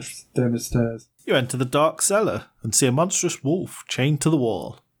down the stairs? You enter the dark cellar and see a monstrous wolf chained to the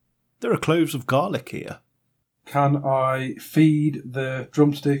wall. There are cloves of garlic here. Can I feed the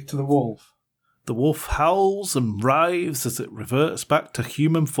drumstick to the wolf? The wolf howls and writhes as it reverts back to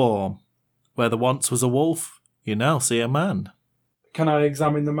human form. Where there once was a wolf, you now see a man. Can I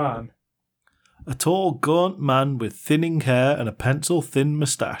examine the man? A tall, gaunt man with thinning hair and a pencil-thin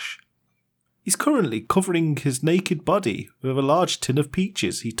moustache. He's currently covering his naked body with a large tin of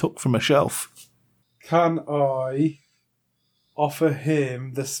peaches he took from a shelf. Can I offer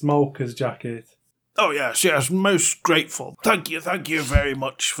him the smoker's jacket? Oh yes, most grateful. Thank you very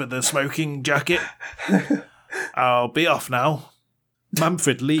much for the smoking jacket. I'll be off now.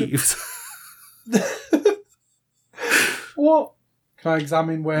 Manfred leaves. What? Can I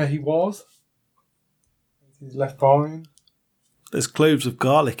examine where he was? He's left behind. There's cloves of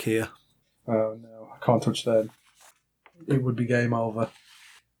garlic here. Oh no, I can't touch them. It would be game over.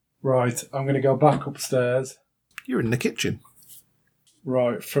 Right, I'm going to go back upstairs. You're in the kitchen.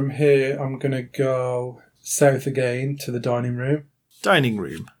 Right, from here I'm going to go south again to the dining room. Dining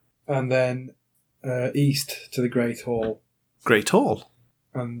room. And then east to the Great Hall. Great Hall.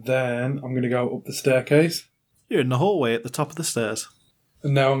 And then I'm going to go up the staircase. You're in the hallway at the top of the stairs.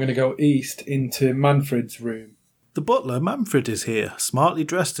 And now I'm going to go east into Manfred's room. The butler, Manfred, is here, smartly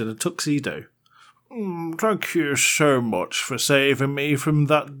dressed in a tuxedo. Thank you so much for saving me from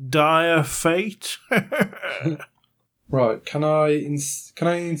that dire fate. Right, can I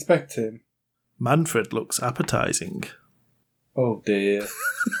inspect him? Manfred looks appetising. Oh dear.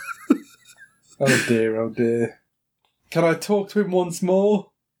 Oh dear. Can I talk to him once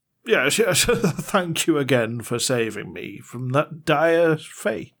more? Yes, thank you again for saving me from that dire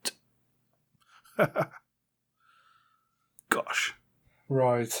fate. Gosh.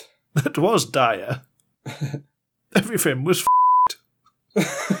 Right. That was dire. Everything was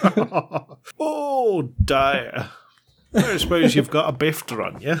Oh, dire. I suppose you've got a bifter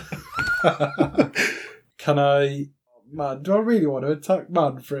on you. Can I... Man, do I really want to attack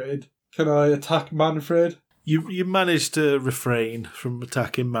Manfred? Can I attack Manfred? You managed to refrain from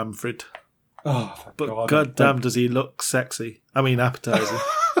attacking Manfred. Oh, thank But God. goddamn does he look sexy. I mean appetising.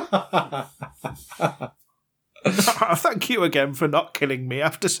 Thank you again for not killing me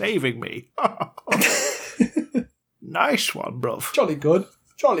after saving me. Nice one, bruv. Jolly good.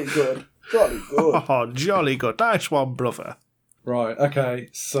 Oh, jolly good. Nice one, brother. Right, okay,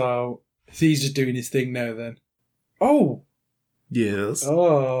 so he's just doing his thing now then. Oh! Yes.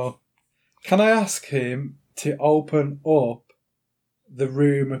 Oh. Can I ask him to open up the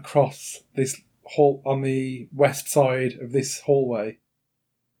room across this hall on the west side of this hallway?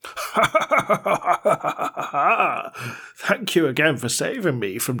 Thank you again for saving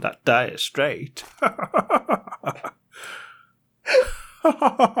me from that dire strait.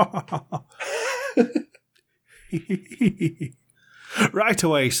 Right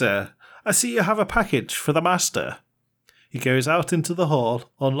away, sir. I see you have a package for the master. He goes out into the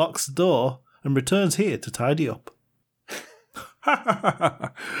hall, unlocks the door, and returns here to tidy up.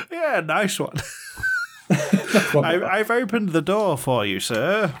 Yeah, nice one. I've opened the door for you,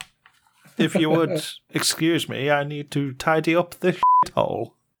 sir. If you would excuse me, I need to tidy up this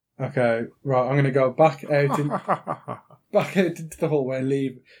hole. Okay, right, I'm going to go back out into the hallway and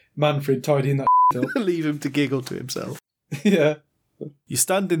leave Manfred tidying that up. Leave him to giggle to himself. Yeah. You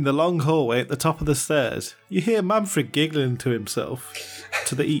stand in the long hallway at the top of the stairs. You hear Manfred giggling to himself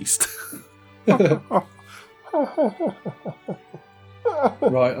to the east.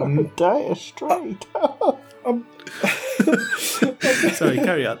 Right, I'm dire straight. Sorry,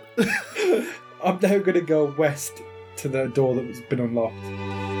 carry on. I'm now going to go west to the door that has been unlocked.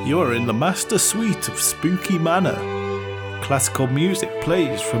 You are in the master suite of Spooky Manor. Classical music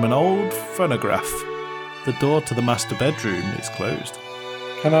plays from an old phonograph. The door to the master bedroom is closed.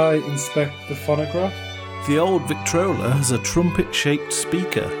 Can I inspect the phonograph? The old Victrola has a trumpet-shaped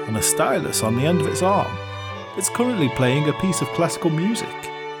speaker and a stylus on the end of its arm. It's currently playing a piece of classical music.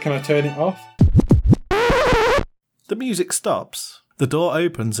 Can I turn it off? The music stops. The door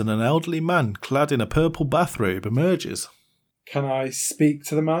opens and an elderly man clad in a purple bathrobe emerges. Can I speak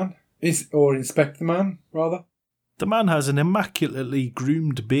to the man? Or inspect the man, rather? The man has an immaculately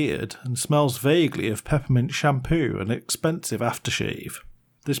groomed beard and smells vaguely of peppermint shampoo and expensive aftershave.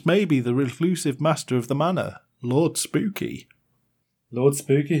 This may be the reclusive master of the manor, Lord Spooky. Lord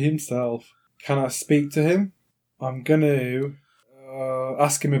Spooky himself. Can I speak to him? I'm going to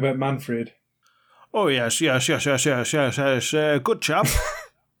ask him about Manfred. Oh, yes. Good chap.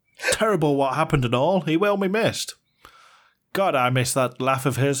 Terrible what happened and all. He will be missed. God, I miss that laugh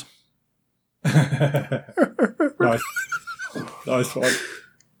of his. Nice. Nice one.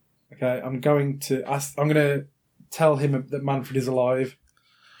 Okay, I'm going to tell him that Manfred is alive.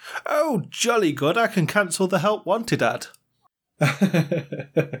 Oh, jolly good. I can cancel the help wanted ad.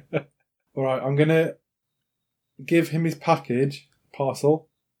 Alright, I'm going to give him his parcel.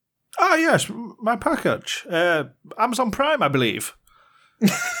 Ah, yes, my package. Amazon Prime, I believe.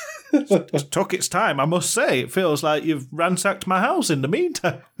 It took its time, I must say. It feels like you've ransacked my house in the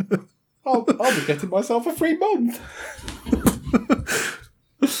meantime. I'll be getting myself a free month.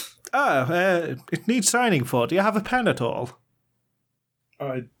 It needs signing for. Do you have a pen at all?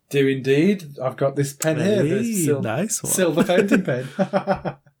 I do indeed. I've got this pen here. This Nice one. silver fountain pen.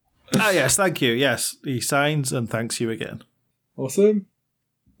 Yes, thank you. Yes, he signs and thanks you again. Awesome.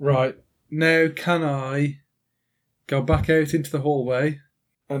 Right, now can I go back out into the hallway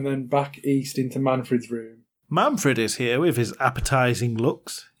and then back east into Manfred's room? Manfred is here with his appetising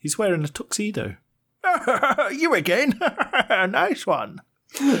looks. He's wearing a tuxedo. You again? Nice one.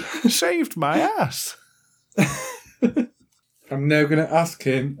 Saved my ass. I'm now going to ask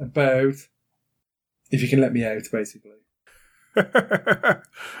him about if you can let me out, basically.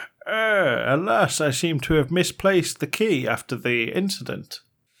 Alas, I seem to have misplaced the key after the incident.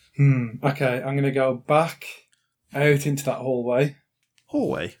 Okay, I'm going to go back out into that hallway.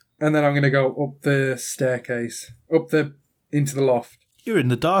 Hallway? And then I'm going to go up the staircase, into the loft. You're in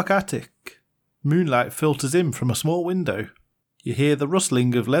the dark attic. Moonlight filters in from a small window. You hear the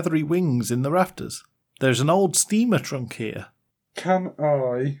rustling of leathery wings in the rafters. There's an old steamer trunk here. Can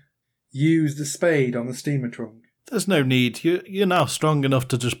I use the spade on the steamer trunk? There's no need. You're now strong enough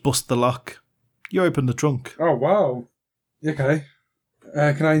to just bust the lock. You open the trunk. Oh, wow. Okay.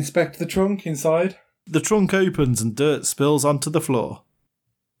 Can I inspect the trunk inside? The trunk opens and dirt spills onto the floor.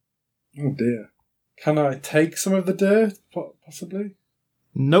 Oh, dear. Can I take some of the dirt, possibly?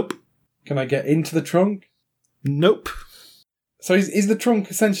 Nope. Can I get into the trunk? Nope. So is the trunk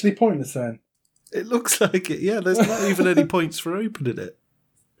essentially pointless then? It looks like it, yeah. There's not even any points for opening it.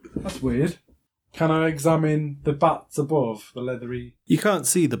 That's weird. Can I examine the bats above, the leathery... You can't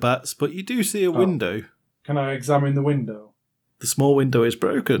see the bats, but you do see a window. Can I examine the window? The small window is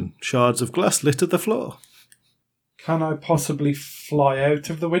broken. Shards of glass litter the floor. Can I possibly fly out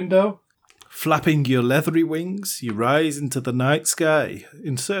of the window? Flapping your leathery wings, you rise into the night sky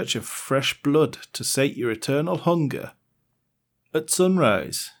in search of fresh blood to sate your eternal hunger. At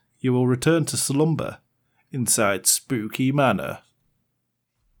sunrise, you will return to slumber inside Spooky Manor.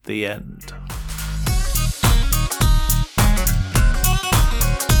 The end.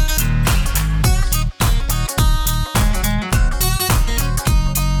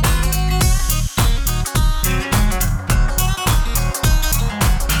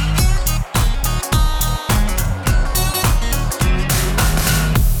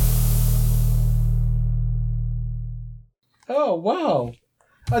 Oh, wow.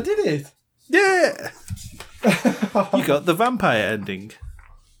 I did it. Yeah! You got the vampire ending.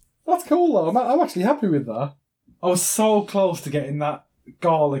 That's cool, though. I'm actually happy with that. I was so close to getting that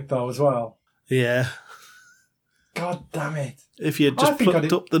garlic, though, as well. Yeah. God damn it. If you had just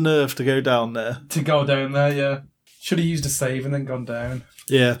plucked up the nerve to go down there. To go down there, yeah. Should have used a save and then gone down.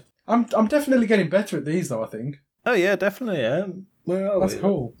 Yeah. I'm definitely getting better at these, though, I think. Oh, yeah, definitely, yeah. That's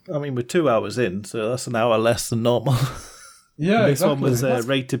cool. I mean, we're 2 hours in, so that's an hour less than normal. Yeah, this exactly. one was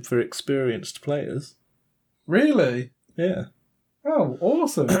rated for experienced players. Really? Yeah. Oh,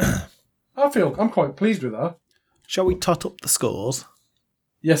 awesome. I'm quite pleased with that. Shall we tot up the scores?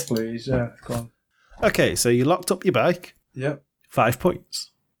 Yes, please. Yeah, go on. Okay, so you locked up your bike. Yep. 5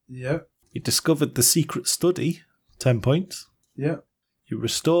 points. Yep. You discovered the secret study. 10 points. Yep. You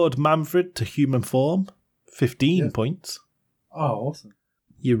restored Manfred to human form. 15 points. Oh, awesome.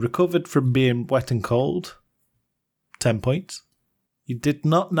 You recovered from being wet and cold. 10 points. You did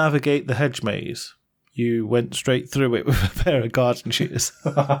not navigate the hedge maze. You went straight through it with a pair of garden shears.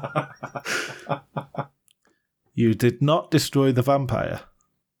 You did not destroy the vampire.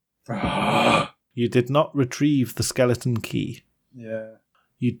 You did not retrieve the skeleton key. Yeah.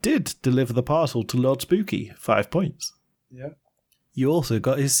 You did deliver the parcel to Lord Spooky. 5 points. Yeah. You also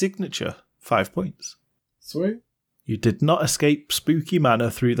got his signature. 5 points. Sweet. You did not escape Spooky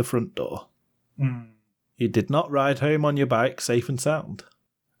Manor through the front door. You did not ride home on your bike safe and sound.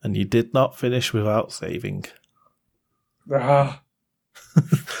 And you did not finish without saving.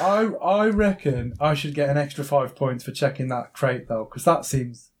 I reckon I should get an extra 5 points for checking that crate, though, because that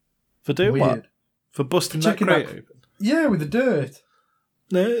seems For doing weird. what? For busting For that checking crate that- open? Yeah, with the dirt.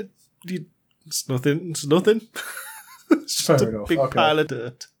 No, it's nothing. It's nothing. It's just Fair a enough, big okay. pile of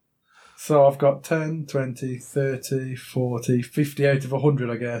dirt. So I've got 10, 20, 30, 40, 50 out of 100,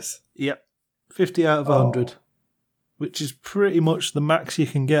 I guess. Yep. 50 out of 100. Which is pretty much the max you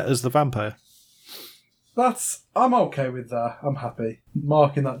can get as the vampire. I'm okay with that. I'm happy.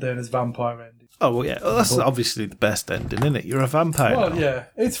 Marking that down as vampire ending. Oh, well, yeah. Well, that's obviously the best ending, isn't it? You're a vampire Well, now. yeah,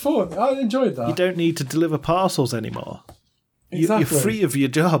 it's fun. I enjoyed that. You don't need to deliver parcels anymore. Exactly. You're free of your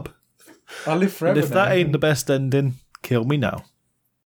job. I live forever And if now. that ain't the best ending, kill me now.